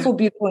 beautiful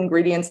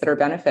ingredients that are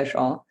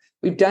beneficial.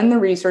 We've done the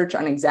research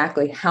on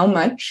exactly how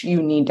much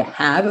you need to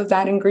have of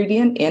that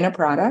ingredient in a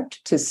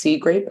product to see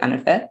great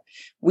benefit.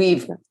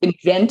 We've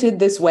invented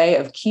this way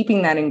of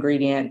keeping that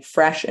ingredient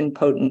fresh and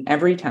potent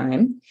every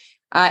time.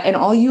 And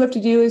all you have to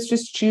do is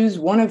just choose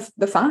one of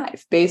the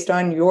 5 based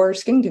on your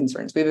skin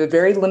concerns. We have a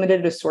very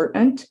limited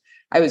assortment.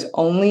 I was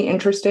only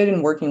interested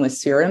in working with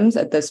serums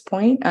at this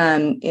point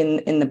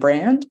in the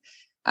brand.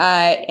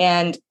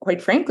 And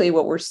quite frankly,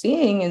 what we're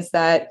seeing is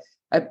that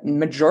a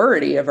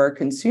majority of our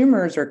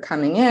consumers are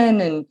coming in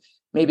and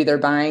maybe they're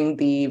buying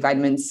the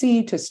vitamin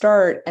C to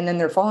start, and then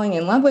they're falling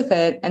in love with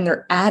it and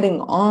they're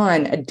adding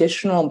on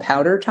additional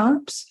powder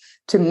tops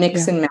to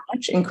mix and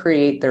match and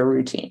create their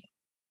routine.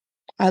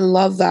 I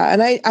love that.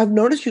 And I've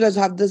noticed you guys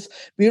have this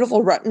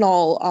beautiful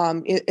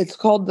retinol. It's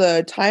called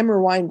the Time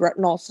Rewind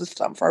Retinol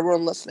System for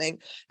everyone listening.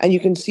 And you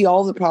can see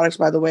all the products,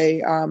 by the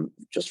way,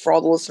 just for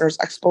all the listeners,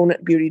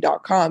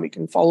 exponentbeauty.com. You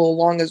can follow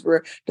along as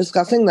we're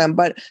discussing them.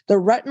 But the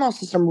retinol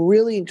system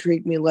really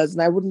intrigued me, Liz.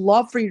 And I would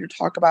love for you to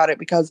talk about it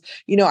because,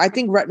 I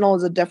think retinol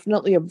is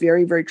definitely a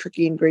very, very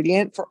tricky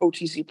ingredient for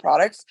OTC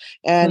products.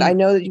 And I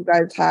know that you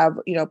guys have,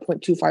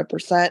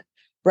 0.25%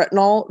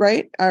 retinol,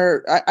 right?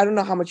 Or I don't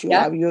know how much you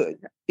have.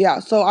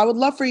 So I would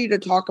love for you to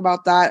talk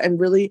about that and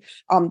really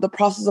the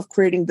process of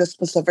creating this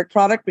specific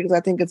product, because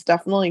I think it's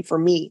definitely, for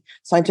me,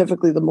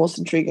 scientifically the most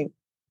intriguing.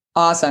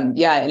 Awesome.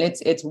 Yeah. And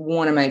it's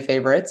one of my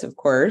favorites, of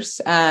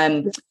course.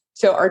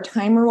 So our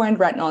Time Rewind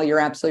Retinol, you're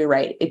absolutely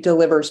right. It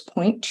delivers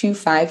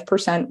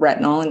 0.25%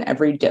 retinol in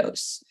every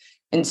dose.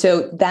 And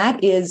so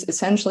that is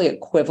essentially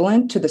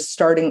equivalent to the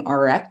starting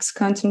RX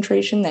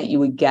concentration that you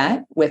would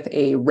get with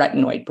a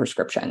retinoid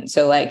prescription.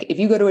 So like if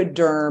you go to a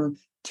derm,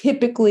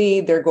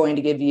 typically they're going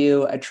to give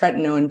you a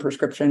tretinoin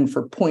prescription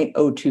for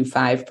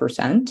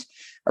 0.025%.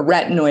 A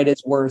retinoid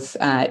is worth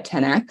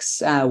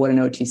 10x what an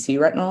OTC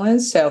retinol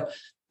is. So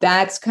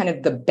that's kind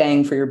of the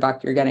bang for your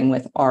buck you're getting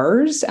with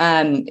ours,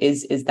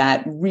 is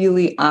that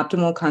really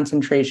optimal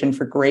concentration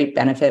for great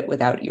benefit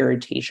without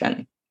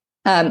irritation.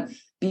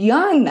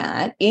 Beyond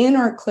that, in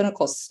our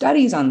clinical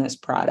studies on this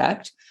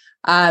product,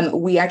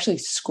 we actually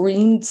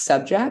screened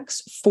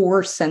subjects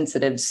for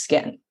sensitive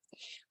skin.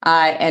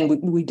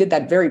 And we did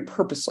that very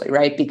purposely,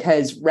 right?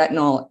 Because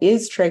retinol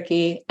is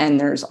tricky and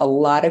there's a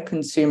lot of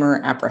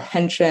consumer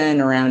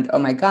apprehension around, oh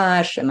my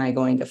gosh, am I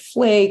going to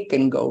flake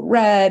and go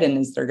red? And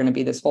is there going to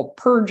be this whole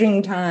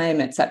purging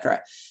time, et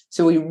cetera?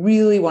 So we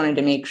really wanted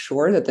to make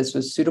sure that this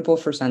was suitable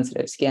for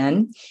sensitive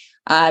skin.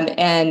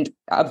 And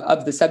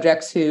of the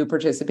subjects who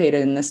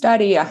participated in the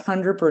study,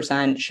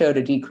 100% showed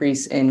a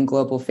decrease in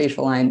global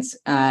facial lines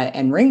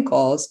and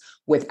wrinkles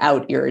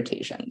without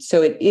irritation.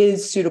 So it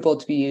is suitable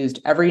to be used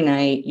every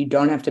night. You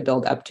don't have to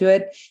build up to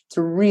it. It's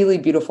a really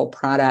beautiful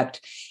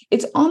product.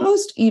 It's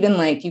almost even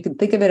like you could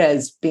think of it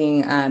as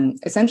being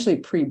essentially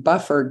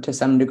pre-buffered to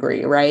some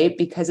degree, right?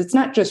 Because it's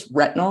not just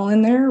retinol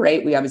in there,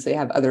 right? We obviously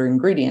have other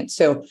ingredients.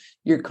 So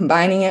you're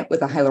combining it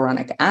with a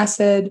hyaluronic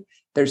acid.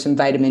 There's some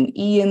vitamin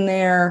E in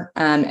there,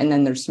 and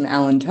then there's some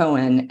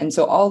allantoin. And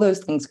so all those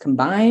things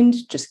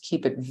combined just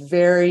keep it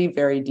very,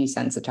 very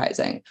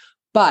desensitizing,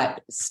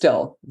 but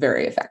still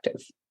very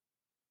effective.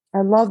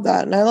 I love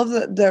that. And I love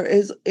that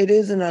it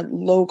is in a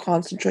low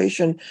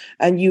concentration,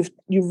 and you've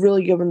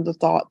really given the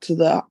thought to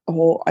the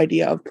whole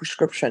idea of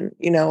prescription,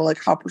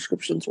 like how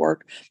prescriptions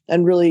work,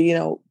 and really,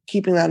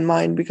 keeping that in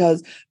mind,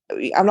 because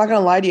I'm not going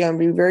to lie to you, I'm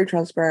being very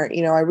transparent.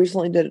 I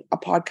recently did a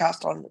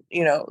podcast on,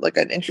 like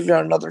an interview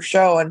on another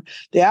show, and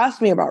they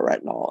asked me about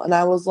retinol, and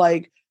I was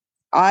like,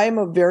 I'm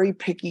a very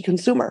picky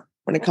consumer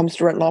when it comes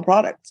to retinol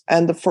products.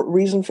 And the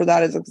reason for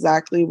that is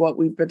exactly what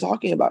we've been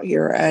talking about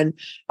here. And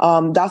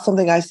that's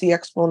something I see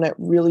Exponent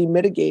really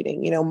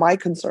mitigating, my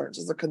concerns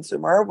as a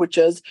consumer, which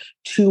is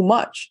too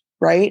much,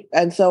 right?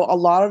 And so a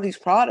lot of these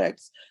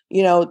products,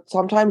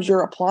 sometimes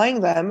you're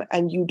applying them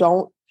and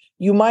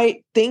you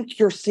might think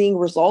you're seeing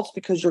results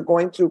because you're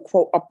going through,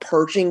 quote, a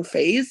purging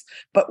phase.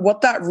 But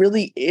what that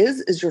really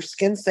is your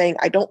skin saying,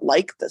 I don't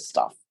like this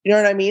stuff. You know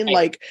what I mean? Right.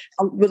 Like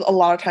with a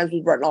lot of times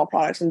with retinol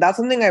products. And that's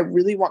something I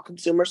really want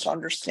consumers to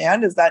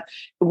understand, is that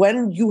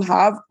when you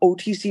have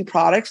OTC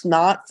products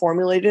not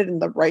formulated in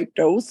the right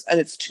dose and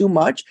it's too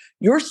much,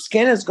 your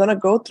skin is going to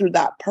go through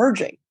that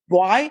purging.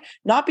 Why?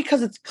 Not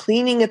because it's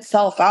cleaning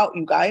itself out,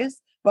 you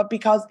guys, but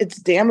because it's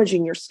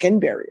damaging your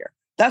skin barrier.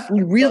 That's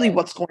really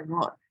what's going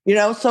on.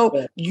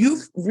 So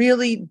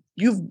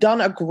you've done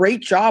a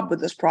great job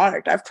with this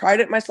product. I've tried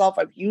it myself.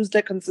 I've used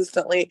it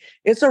consistently.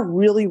 It's a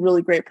really,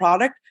 really great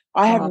product.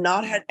 I have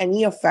not had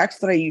any effects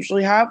that I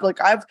usually have. Like,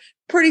 I have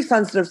pretty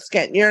sensitive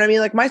skin. You know what I mean?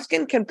 Like, my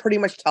skin can pretty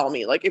much tell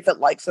me, like, if it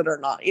likes it or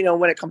not,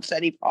 when it comes to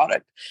any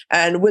product.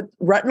 And with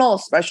retinol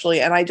especially,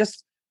 and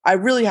I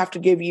really have to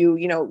give you,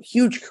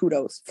 huge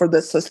kudos for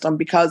this system,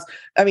 because,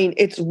 I mean,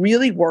 it's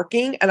really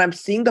working, and I'm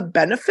seeing the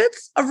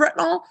benefits of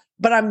retinol,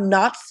 but I'm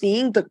not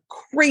seeing the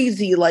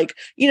crazy, like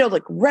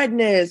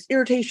redness,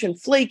 irritation,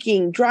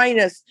 flaking,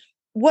 dryness,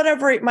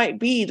 whatever it might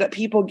be that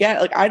people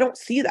get. Like, I don't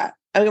see that.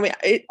 I mean,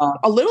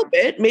 a little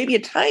bit, maybe a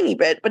tiny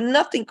bit, but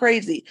nothing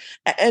crazy.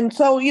 And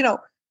so,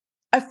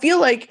 I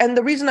feel like, and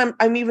the reason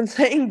I'm even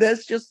saying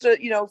this, just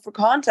to, for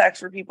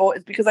context for people,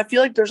 is because I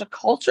feel like there's a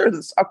culture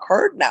that's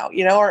occurred now,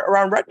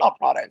 around retinol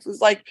products.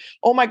 It's like,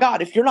 oh my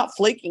God, if you're not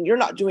flaking, you're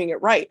not doing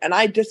it right. And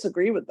I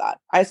disagree with that.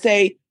 I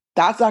say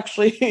that's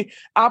actually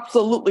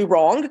absolutely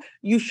wrong.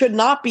 You should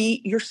not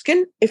be, your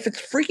skin, if it's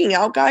freaking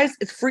out, guys,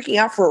 it's freaking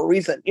out for a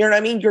reason. You know what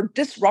I mean? You're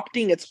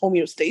disrupting its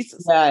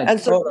homeostasis. Yeah, and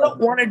so totally. you don't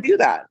want to do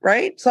that,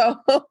 right? So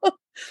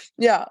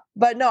yeah,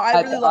 but no, I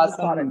That's really love awesome.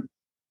 this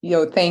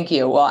product. Thank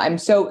you. Well, I'm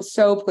so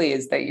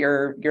pleased that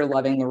you're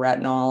loving the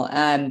retinol.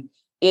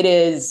 It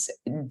is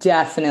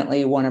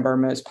definitely one of our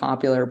most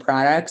popular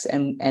products,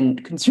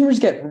 and consumers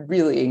get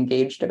really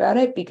engaged about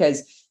it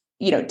because,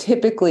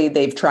 typically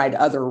they've tried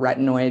other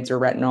retinoids or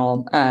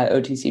retinol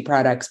OTC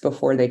products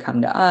before they come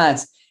to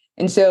us.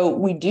 And so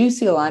we do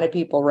see a lot of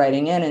people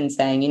writing in and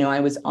saying, I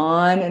was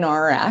on an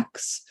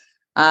RX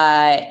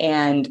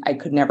and I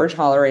could never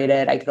tolerate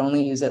it. I could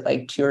only use it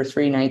like 2 or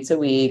 3 nights a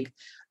week.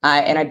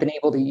 And I've been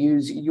able to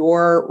use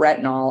your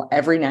retinol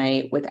every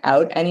night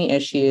without any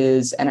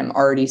issues. And I'm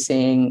already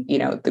seeing,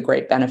 the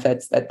great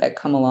benefits that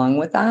come along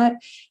with that.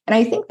 And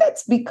I think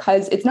that's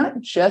because it's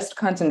not just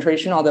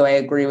concentration, although I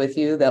agree with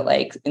you that,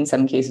 like, in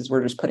some cases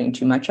we're just putting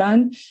too much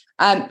on.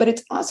 But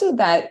it's also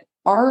that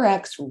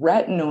RX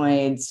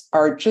retinoids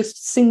are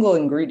just single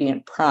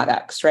ingredient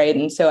products, right?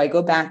 And so I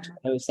go back to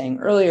what I was saying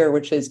earlier,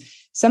 which is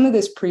some of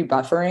this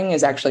pre-buffering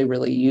is actually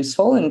really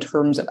useful in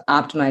terms of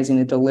optimizing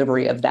the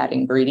delivery of that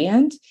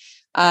ingredient.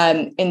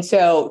 And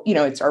so,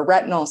 it's our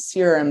retinol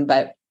serum,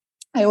 but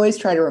I always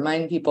try to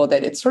remind people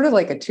that it's sort of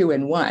like a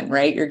 2-in-1,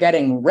 right? You're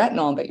getting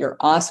retinol, but you're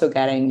also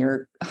getting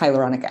your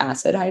hyaluronic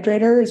acid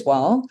hydrator as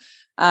well.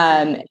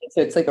 So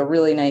it's like a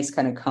really nice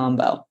kind of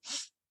combo.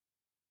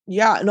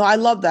 Yeah, no, I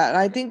love that. And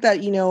I think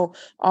that, you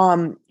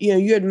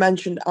had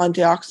mentioned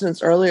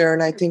antioxidants earlier,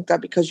 and I think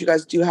that because you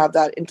guys do have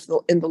that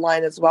in the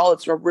line as well,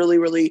 it's a really,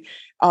 really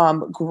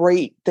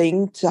great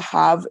thing to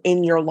have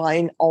in your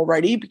line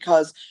already,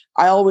 because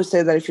I always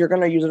say that if you're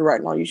going to use a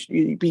retinol, you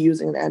should be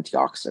using an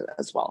antioxidant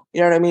as well.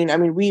 You know what I mean? I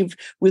mean, we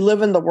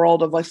live in the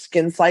world of like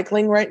skin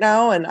cycling right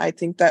now. And I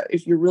think that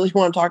if you really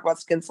want to talk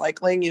about skin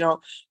cycling,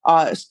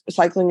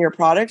 cycling your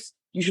products,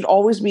 you should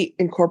always be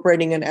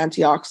incorporating an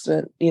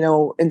antioxidant,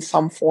 in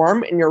some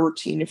form in your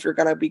routine if you're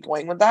going to be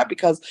going with that.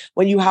 Because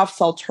when you have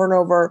cell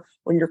turnover,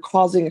 when you're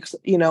causing,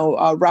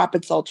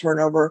 rapid cell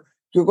turnover,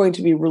 you're going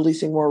to be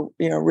releasing more,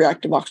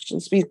 reactive oxygen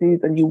species,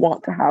 and you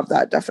want to have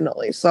that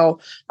definitely. So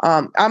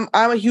I'm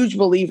a huge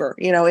believer,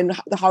 in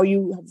how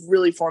you have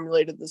really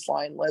formulated this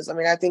line, Liz. I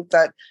mean, I think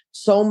that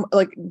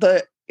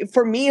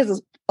for me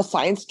as a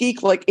science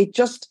geek, like it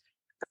just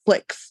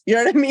clicks. You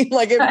know what I mean?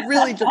 Like it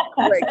really just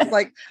clicks.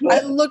 Like I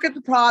look at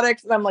the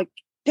products and I'm like,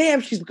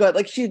 damn, she's good.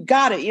 Like she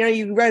got it.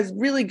 You guys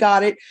really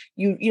got it.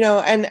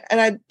 And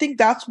I think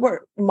that's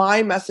where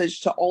my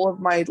message to all of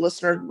my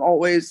listeners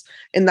always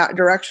in that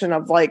direction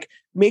of like,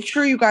 make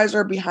sure you guys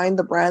are behind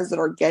the brands that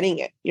are getting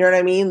it. You know what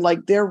I mean?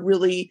 Like they're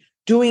really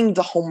doing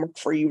the homework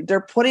for you.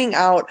 They're putting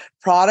out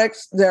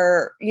products that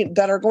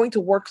are going to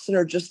work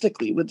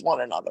synergistically with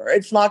one another.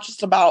 It's not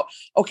just about,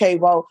 okay,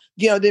 well,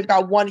 they've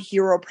got one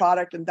hero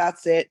product and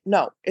that's it.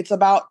 No, it's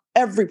about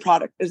every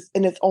product is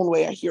in its own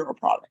way a hero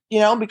product,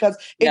 because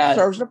it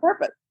serves a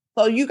purpose.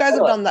 So you guys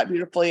have done that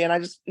beautifully. And I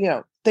just,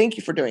 thank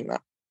you for doing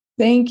that.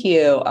 Thank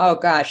you. Oh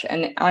gosh.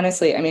 And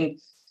honestly, I mean,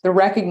 the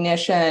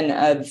recognition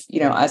of,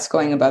 us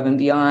going above and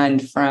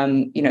beyond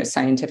from,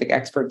 scientific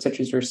experts such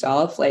as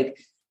yourself, like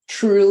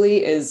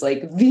truly is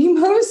like the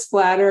most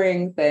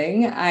flattering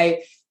thing.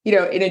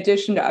 In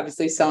addition to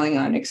obviously selling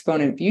on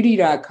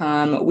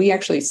exponentbeauty.com, we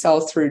actually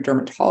sell through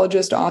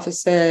dermatologist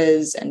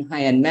offices and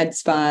high-end med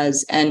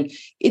spas. And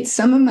it's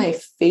some of my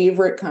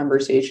favorite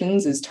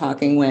conversations is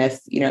talking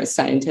with,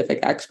 scientific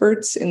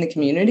experts in the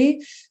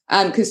community.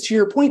 Because to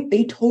your point,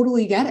 they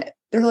totally get it.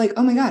 They're like,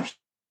 oh my gosh,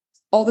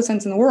 all the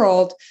sense in the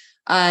world.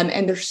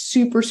 And they're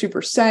super,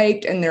 super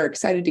psyched and they're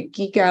excited to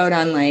geek out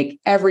on like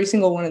every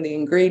single one of the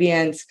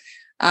ingredients.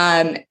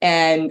 And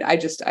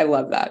I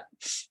love that.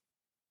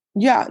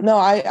 Yeah, no,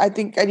 I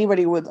think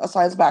anybody with a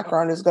science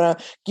background is going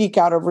to geek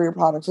out over your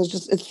products.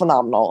 It's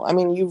phenomenal. I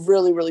mean, you've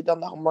really, really done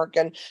the homework.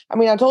 And I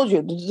mean, I told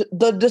you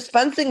the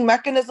dispensing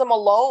mechanism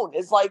alone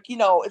is like,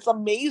 it's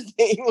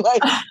amazing.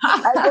 Like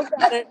I look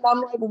at it and I'm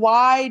like,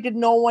 why did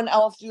no one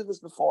else do this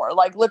before?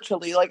 Like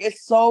literally, like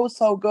it's so,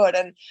 so good.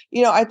 And,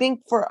 I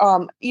think for,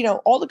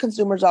 all the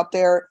consumers out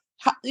there,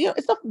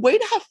 it's a way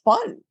to have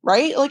fun,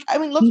 right? Like, I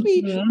mean,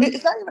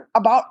 it's not even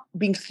about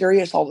being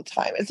serious all the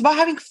time. It's about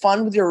having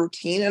fun with your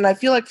routine. And I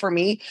feel like for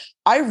me,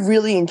 I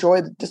really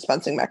enjoy the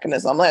dispensing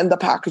mechanism and the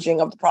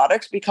packaging of the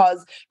products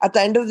because at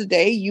the end of the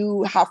day,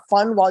 you have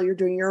fun while you're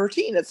doing your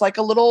routine. It's like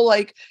a little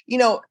like,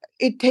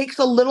 it takes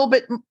a little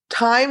bit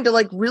time to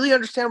like really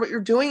understand what you're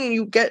doing and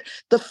you get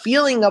the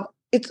feeling of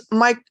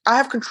I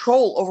have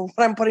control over what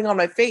I'm putting on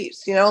my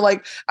face,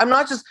 like I'm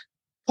not just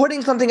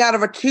putting something out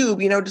of a tube,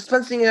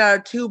 dispensing it out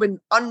of a tube in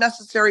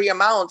unnecessary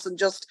amounts and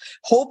just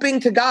hoping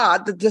to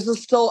God that this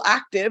is still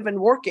active and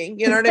working.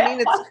 You know what I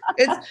mean?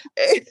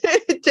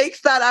 It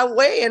takes that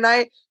away. And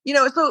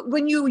so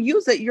when you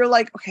use it, you're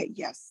like, okay,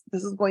 yes,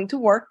 this is going to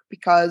work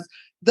because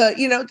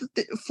the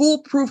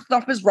foolproof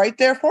stuff is right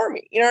there for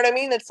me. You know what I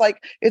mean? It's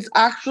like, it's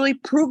actually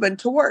proven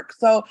to work.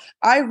 So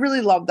I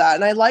really love that.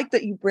 And I like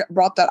that you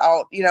brought that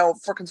out,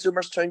 for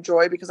consumers to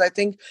enjoy, because I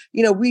think,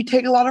 we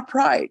take a lot of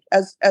pride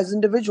as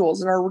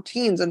individuals in our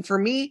routines. And for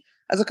me,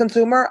 as a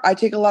consumer, I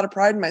take a lot of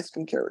pride in my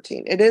skincare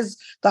routine. It is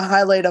the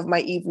highlight of my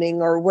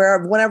evening or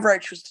whenever I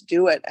choose to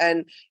do it.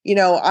 And,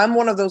 I'm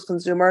one of those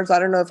consumers. I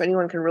don't know if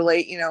anyone can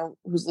relate,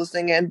 who's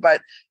listening in,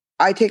 but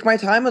I take my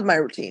time with my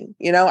routine.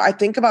 I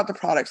think about the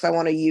products I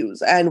want to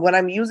use. And when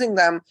I'm using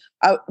them,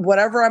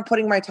 whatever I'm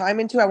putting my time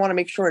into, I want to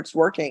make sure it's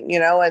working,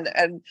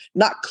 and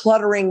not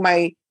cluttering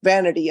my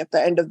vanity at the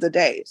end of the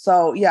day.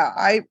 So yeah,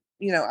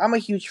 I'm a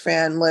huge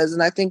fan, Liz.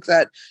 And I think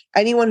that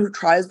anyone who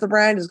tries the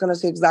brand is going to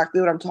say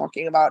exactly what I'm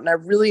talking about. And I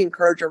really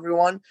encourage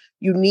everyone,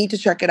 you need to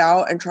check it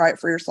out and try it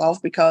for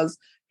yourself because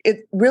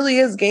it really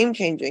is game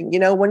changing.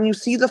 When you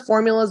see the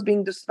formulas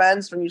being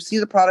dispensed, when you see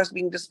the products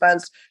being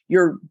dispensed,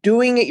 you're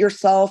doing it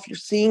yourself, you're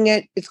seeing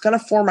it, it's going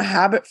to form a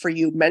habit for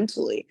you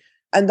mentally.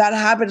 And that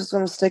habit is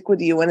going to stick with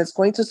you and it's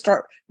going to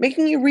start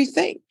making you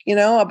rethink,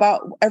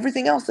 about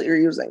everything else that you're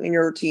using in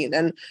your routine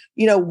and,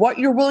 what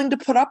you're willing to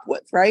put up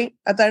with, right?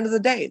 At the end of the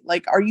day,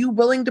 like, are you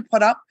willing to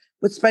put up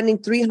with spending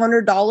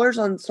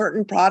 $300 on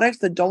certain products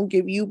that don't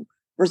give you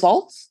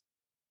results?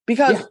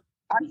 Because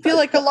I feel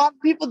like a lot of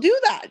people do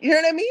that. You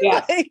know what I mean?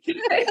 Yeah.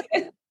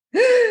 Like,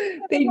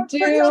 they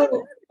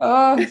do.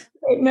 Oh,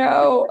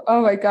 no.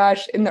 Oh my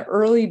gosh. In the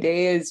early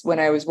days when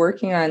I was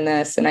working on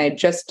this and I had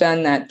just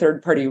done that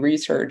third-party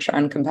research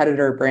on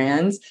competitor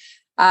brands,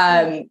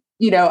 I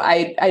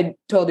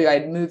told you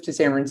I'd moved to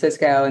San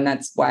Francisco and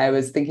that's why I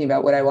was thinking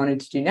about what I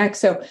wanted to do next.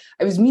 So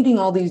I was meeting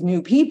all these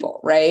new people,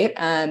 right?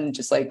 And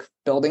just like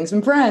building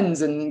some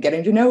friends and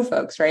getting to know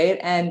folks, right?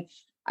 And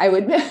I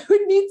would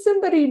meet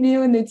somebody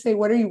new and they'd say,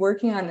 what are you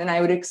working on? And I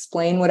would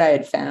explain what I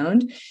had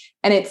found.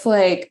 And it's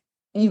like,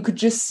 you could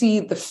just see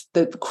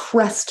the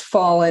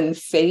crestfallen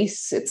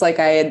face. It's like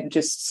I had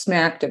just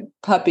smacked a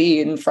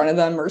puppy in front of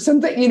them or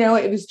something,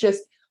 it was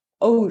just,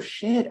 oh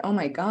shit, oh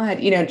my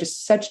God,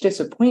 just such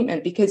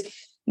disappointment because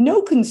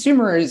no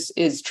consumer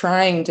is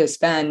trying to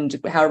spend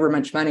however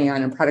much money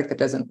on a product that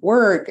doesn't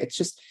work. It's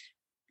just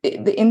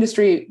the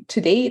industry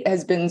to date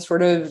has been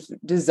sort of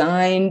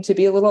designed to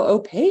be a little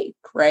opaque,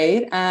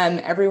 right?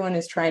 Everyone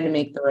is trying to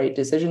make the right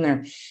decision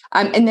there.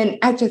 And then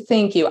I have to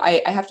thank you.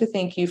 I have to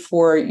thank you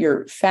for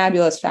your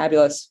fabulous,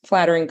 fabulous,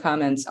 flattering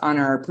comments on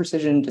our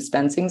precision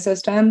dispensing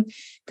system,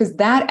 because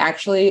that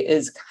actually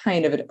is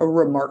kind of a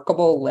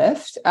remarkable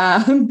lift.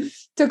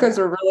 Took us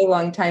a really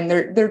long time.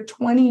 There are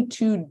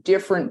 22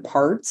 different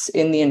parts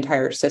in the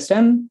entire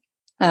system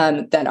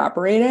that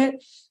operate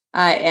it.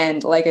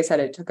 And like I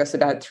said, it took us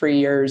about 3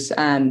 years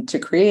to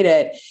create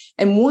it.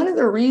 And one of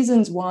the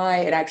reasons why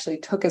it actually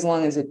took as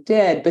long as it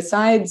did,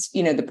 besides,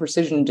 the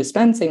precision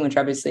dispensing, which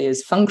obviously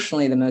is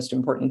functionally the most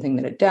important thing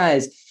that it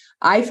does,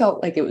 I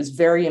felt like it was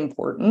very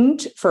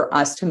important for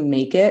us to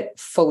make it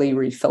fully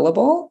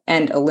refillable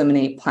and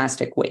eliminate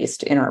plastic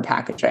waste in our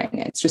packaging.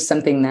 It's just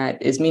something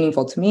that is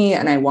meaningful to me,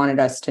 and I wanted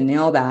us to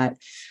nail that.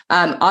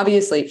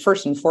 Obviously,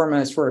 first and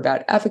foremost, we're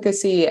about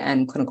efficacy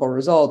and clinical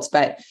results,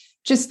 but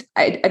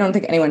I don't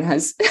think anyone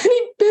has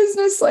any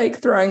business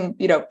like throwing,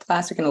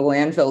 plastic into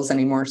landfills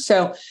anymore.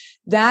 So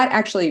that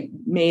actually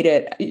made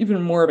it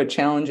even more of a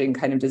challenging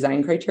kind of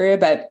design criteria,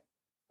 but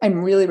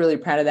I'm really, really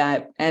proud of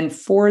that. And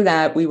for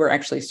that, we were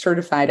actually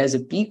certified as a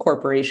B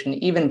Corporation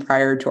even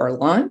prior to our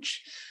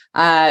launch,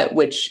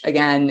 which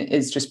again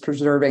is just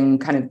preserving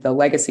kind of the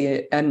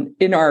legacy and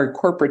in our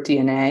corporate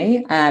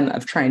DNA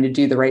of trying to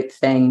do the right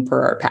thing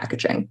for our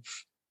packaging.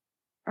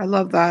 I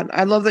love that.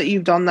 I love that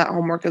you've done that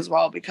homework as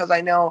well, because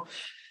I know,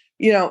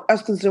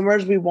 as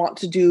consumers, we want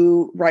to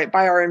do right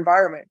by our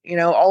environment.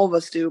 All of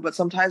us do, but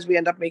sometimes we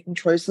end up making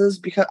choices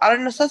because out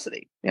of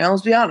necessity,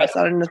 let's be honest,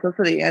 out of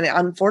necessity. And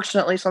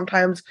unfortunately,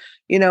 sometimes,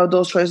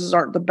 those choices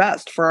aren't the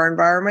best for our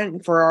environment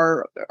and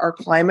for our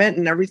climate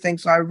and everything.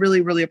 So I really,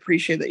 really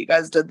appreciate that you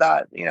guys did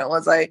that.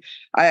 As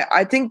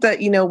I think that,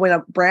 when a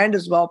brand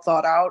is well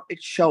thought out,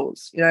 it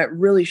shows, it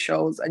really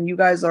shows. And you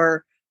guys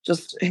are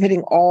just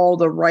hitting all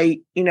the right,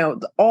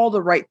 all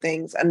the right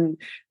things. And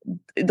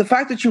the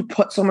fact that you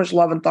put so much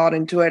love and thought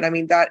into it, I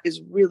mean, that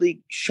is really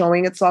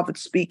showing itself.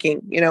 It's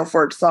speaking,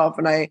 for itself.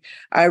 And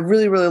I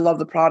really, really love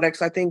the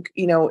products. I think,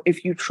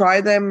 if you try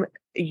them,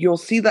 you'll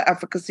see the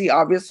efficacy,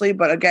 obviously.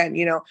 But again,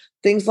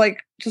 things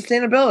like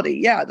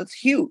sustainability, yeah, that's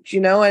huge,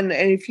 and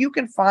if you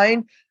can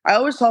I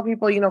always tell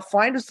people,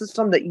 find a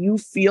system that you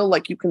feel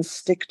like you can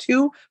stick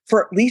to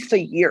for at least a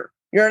year.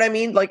 You know what I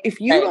mean? Like, if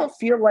you don't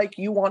feel like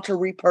you want to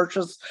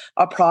repurchase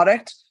a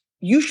product,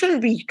 you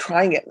shouldn't be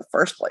trying it in the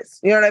first place.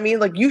 You know what I mean?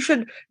 Like, you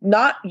should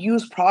not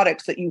use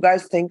products that you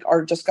guys think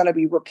are just going to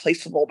be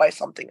replaceable by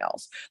something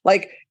else.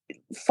 Like,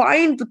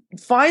 find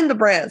the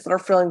brands that are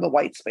filling the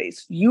white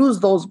space. Use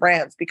those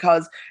brands,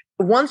 because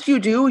once you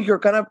do, you're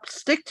going to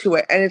stick to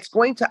it, and it's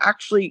going to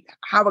actually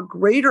have a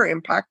greater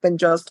impact than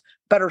just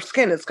better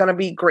skin. It's going to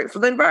be great for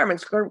the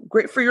environment. It's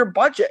great for your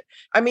budget.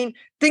 I mean,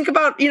 think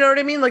about, you know what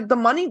I mean? Like, the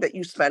money that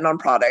you spend on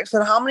products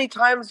and how many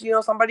times,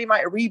 somebody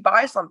might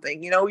rebuy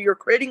something. You're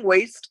creating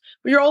waste,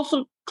 but you're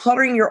also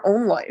cluttering your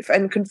own life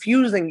and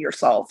confusing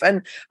yourself.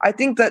 And I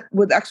think that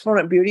with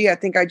Exponent Beauty,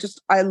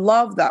 I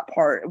love that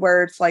part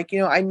where it's like,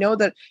 I know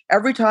that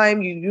every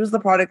time you use the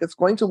product, it's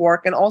going to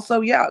work. And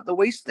also, yeah, the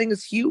waste thing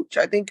is huge.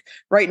 I think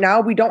right now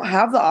we don't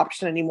have the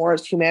option anymore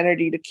as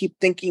humanity to keep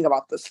thinking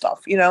about this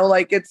stuff.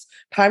 Like, it's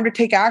time to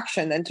take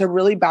action and to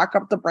really back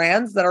up the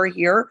brands that are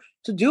here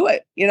to do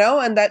it,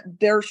 and that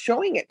they're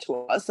showing it to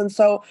us. And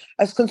so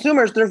as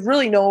consumers, there's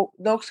really no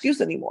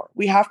excuse anymore.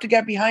 We have to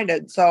get behind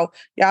it. So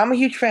yeah, I'm a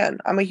huge fan.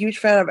 I'm a huge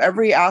fan of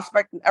every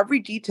aspect and every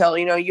detail.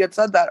 You had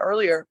said that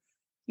earlier,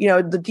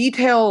 the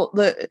detail,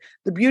 the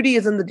beauty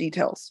is in the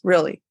details,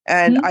 really.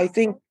 And I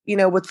think,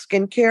 with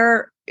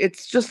skincare,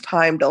 it's just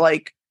time to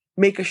like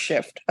make a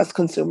shift as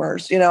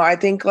consumers. I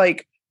think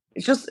like,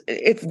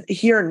 it's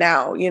here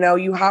now.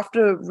 You have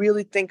to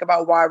really think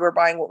about why we're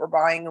buying what we're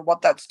buying and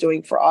what that's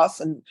doing for us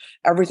and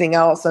everything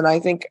else. And I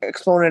think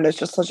Exponent is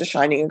just such a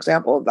shining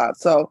example of that.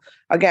 So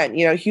again,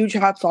 huge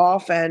hats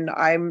off, and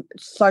I'm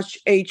such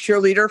a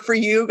cheerleader for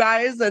you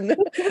guys. And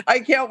I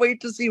can't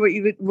wait to see what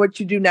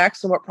you do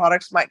next and what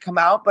products might come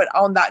out. But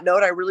on that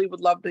note, I really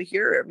would love to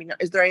hear. I mean,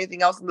 is there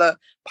anything else in the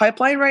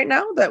pipeline right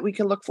now that we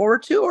can look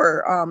forward to,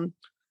 or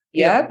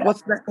yeah,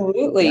 what's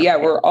absolutely. Yeah,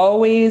 we're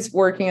always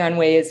working on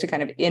ways to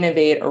kind of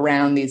innovate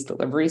around these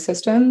delivery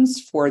systems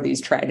for these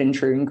tried and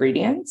true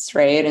ingredients,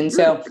 right? And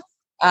so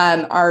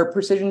our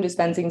precision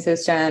dispensing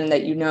system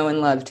that you know and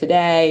love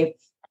today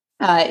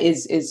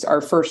is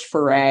our first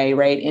foray,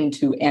 right,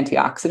 into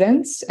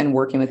antioxidants and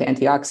working with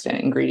antioxidant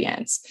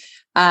ingredients.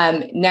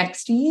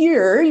 Next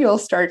year, you'll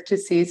start to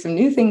see some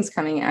new things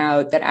coming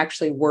out that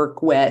actually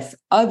work with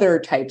other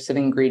types of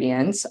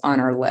ingredients on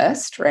our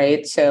list,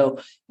 right? So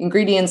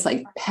ingredients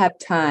like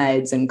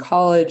peptides and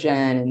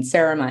collagen and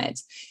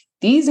ceramides.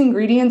 These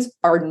ingredients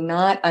are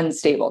not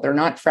unstable. They're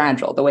not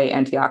fragile the way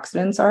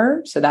antioxidants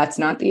are. So that's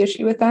not the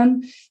issue with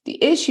them.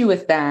 The issue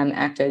with them,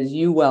 Acta, as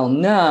you well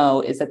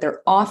know, is that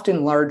they're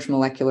often large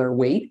molecular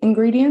weight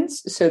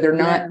ingredients. So they're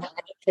not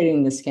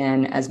penetrating the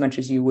skin as much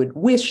as you would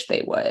wish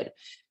they would.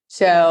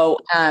 So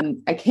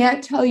I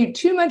can't tell you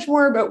too much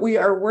more, but we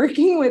are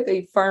working with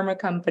a pharma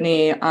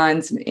company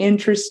on some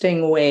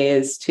interesting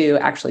ways to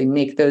actually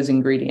make those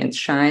ingredients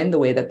shine the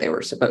way that they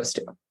were supposed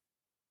to.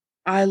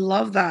 I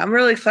love that. I'm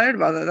really excited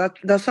about that.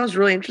 That sounds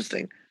really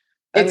interesting.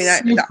 I mean,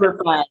 It's super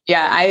fun.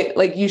 Yeah, I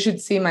like you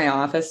should see my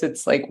office.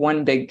 It's like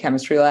one big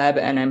chemistry lab,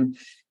 and I'm,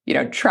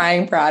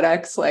 trying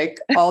products like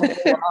all day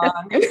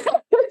long.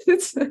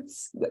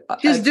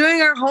 She's doing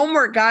her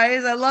homework,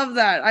 guys. I love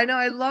that. I know,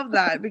 I love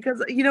that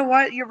because you know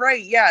what? You're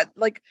right. Yeah,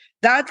 like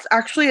that's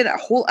actually a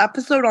whole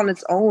episode on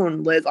its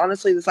own, Liz.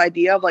 Honestly, this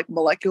idea of like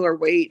molecular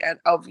weight and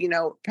of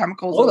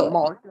chemicals and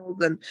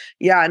molecules and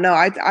yeah, no,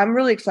 I'm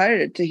really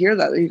excited to hear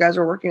that you guys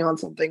are working on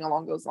something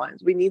along those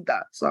lines. We need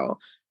that, so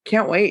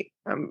can't wait.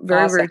 I'm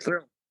very awesome. very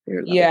thrilled to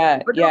hear that.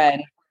 Yeah, yeah.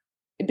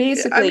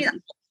 Basically, I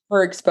mean,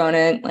 for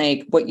Exponent,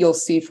 like what you'll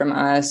see from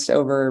us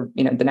over,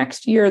 the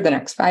next year, the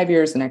next 5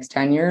 years, the next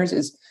 10 years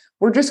is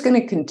we're just going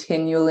to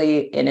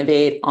continually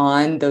innovate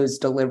on those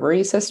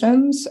delivery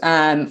systems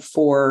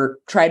for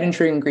tried and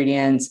true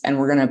ingredients. And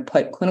we're going to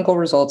put clinical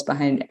results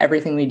behind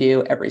everything we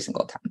do every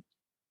single time.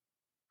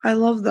 I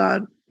love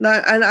that.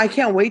 And I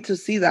can't wait to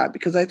see that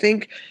because I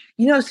think,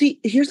 see,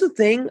 here's the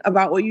thing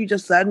about what you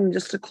just said. And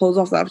just to close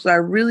off the episode, I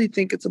really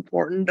think it's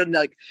important to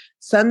like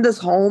send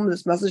this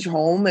message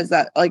home is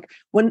that like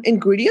when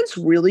ingredients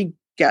really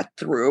get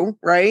through,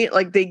 right?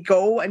 Like they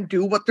go and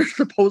do what they're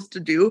supposed to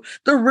do.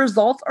 The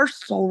results are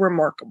so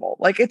remarkable.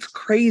 Like it's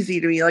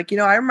crazy to me. Like,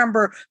 I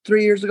remember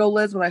 3 years ago,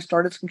 Liz, when I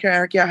started Skincare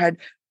Anarchy, I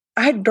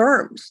had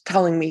derms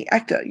telling me,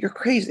 Ekta, you're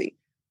crazy.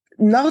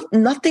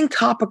 Nothing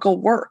topical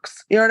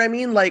works. You know what I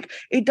mean? Like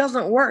it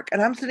doesn't work.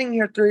 And I'm sitting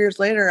here 3 years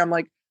later. I'm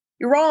like,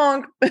 you're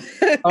wrong.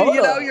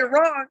 You're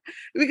wrong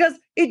because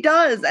it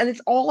does. And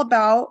it's all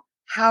about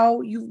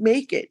how you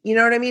make it. You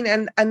know what I mean?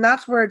 And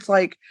that's where it's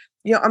like,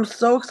 I'm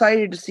so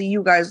excited to see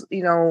you guys,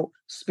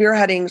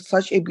 spearheading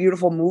such a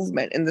beautiful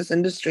movement in this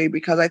industry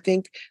because I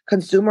think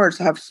consumers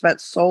have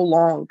spent so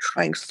long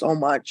trying so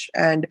much.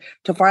 And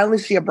to finally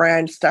see a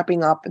brand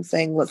stepping up and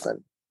saying,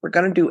 listen, we're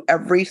going to do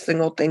every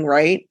single thing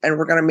right. And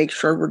we're going to make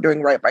sure we're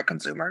doing right by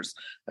consumers.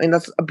 I mean,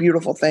 that's a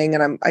beautiful thing.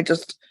 And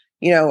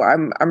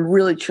I'm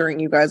really cheering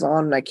you guys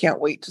on and I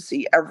can't wait to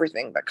see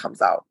everything that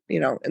comes out,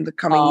 in the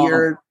coming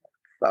years.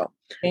 So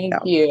thank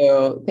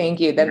you.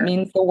 Thank you. That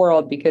means the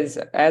world because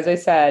as I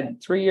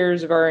said, 3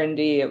 years of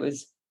R&D, it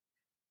was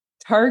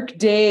dark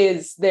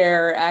days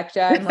there,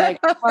 Akta. I'm like,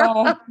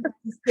 oh,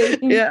 it's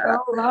taking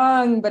so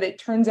long. But it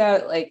turns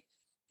out like,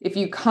 if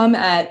you come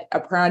at a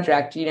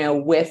project,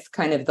 with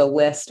kind of the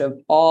list of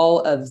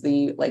all of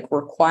the like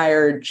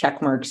required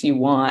check marks you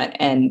want,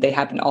 and they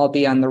happen to all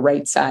be on the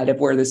right side of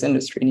where this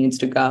industry needs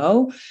to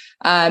go,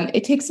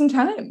 it takes some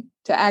time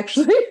to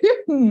actually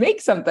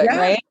make something,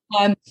 right?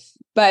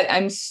 But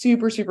I'm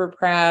super, super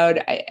proud.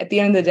 At the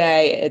end of the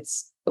day,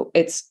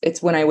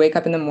 it's when I wake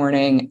up in the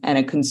morning and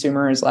a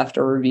consumer has left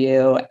a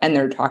review and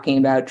they're talking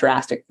about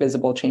drastic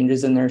visible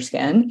changes in their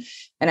skin.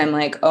 And I'm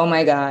like, oh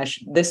my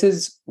gosh, this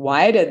is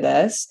why I did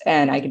this.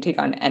 And I can take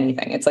on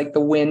anything. It's like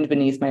the wind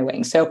beneath my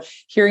wings. So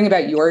hearing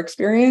about your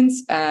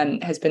experience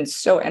has been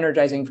so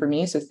energizing for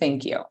me. So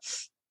thank you.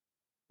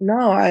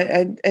 No,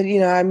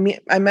 I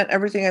meant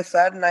everything I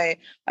said, and I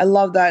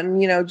love that, and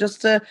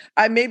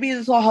maybe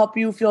this will help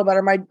you feel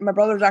better. My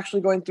brother's actually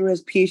going through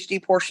his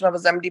PhD portion of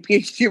his MD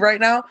PhD right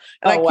now,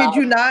 and I kid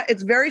you not,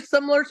 it's very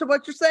similar to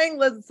what you're saying,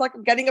 Liz. It's like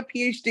getting a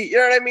PhD. You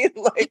know what I mean?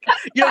 Like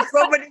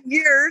so many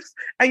years,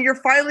 and you're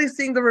finally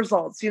seeing the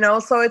results.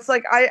 So it's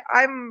like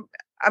I'm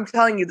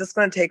telling you, this is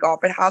going to take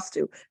off. It has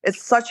to.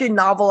 It's such a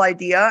novel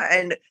idea,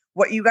 and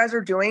what you guys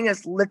are doing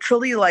is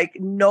literally like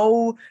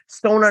no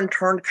stone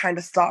unturned kind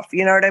of stuff.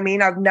 You know what I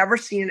mean? I've never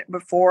seen it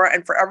before.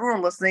 And for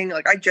everyone listening,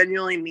 like I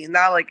genuinely mean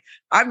that. Like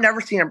I've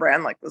never seen a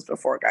brand like this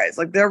before, guys.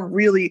 Like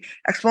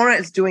Exponent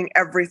is doing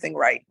everything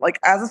right. Like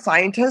as a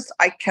scientist,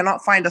 I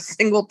cannot find a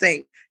single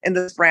thing in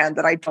this brand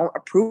that I don't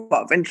approve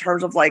of in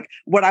terms of like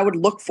what I would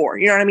look for.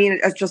 You know what I mean?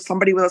 As just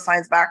somebody with a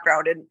science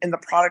background in the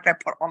product I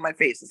put on my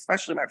face,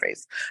 especially my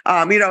face.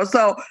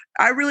 So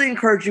I really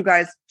encourage you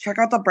guys, check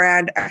out the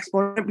brand,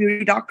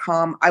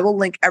 exponentbeauty.com. I will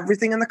link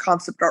everything in the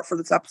concept art for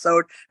this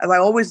episode, as I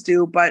always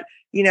do. But,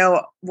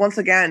 once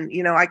again,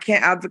 I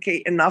can't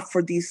advocate enough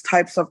for these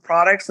types of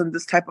products and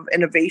this type of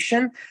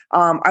innovation.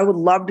 I would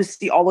love to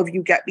see all of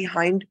you get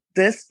behind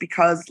this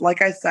because,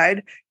 like I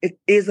said, it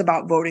is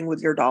about voting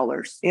with your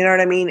dollars. You know what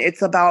I mean?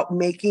 It's about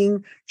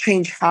making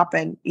change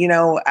happen,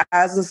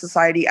 as a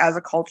society, as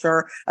a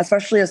culture,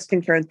 especially as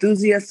skincare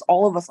enthusiasts.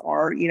 All of us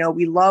are,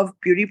 we love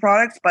beauty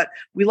products, but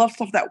we love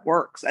stuff that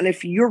works. And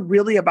if you're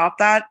really about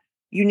that,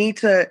 you need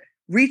to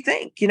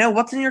rethink,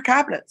 what's in your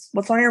cabinets,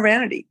 what's on your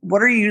vanity,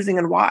 what are you using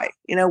and why,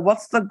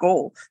 what's the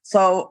goal?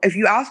 So if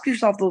you ask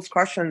yourself those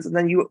questions and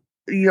then you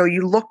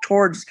look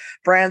towards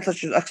brands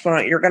such as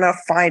Exponent, you're going to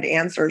find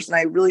answers. And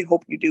I really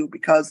hope you do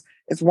because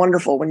it's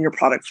wonderful when your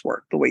products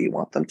work the way you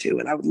want them to.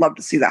 And I would love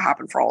to see that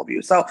happen for all of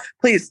you. So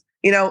please,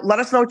 let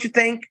us know what you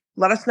think.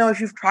 let us know if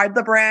you've tried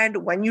the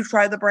brand, when you've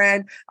tried the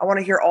brand. I want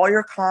to hear all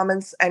your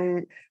comments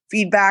and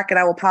feedback, and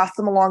I will pass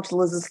them along to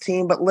Liz's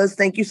team. But Liz,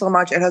 thank you so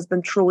much. It has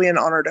been truly an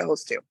honor to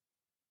host you.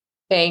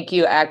 Thank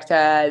you,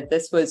 Ekta.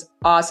 This was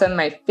awesome.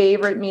 My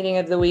favorite meeting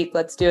of the week.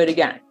 Let's do it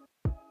again.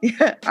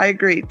 Yeah, I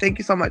agree. Thank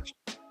you so much.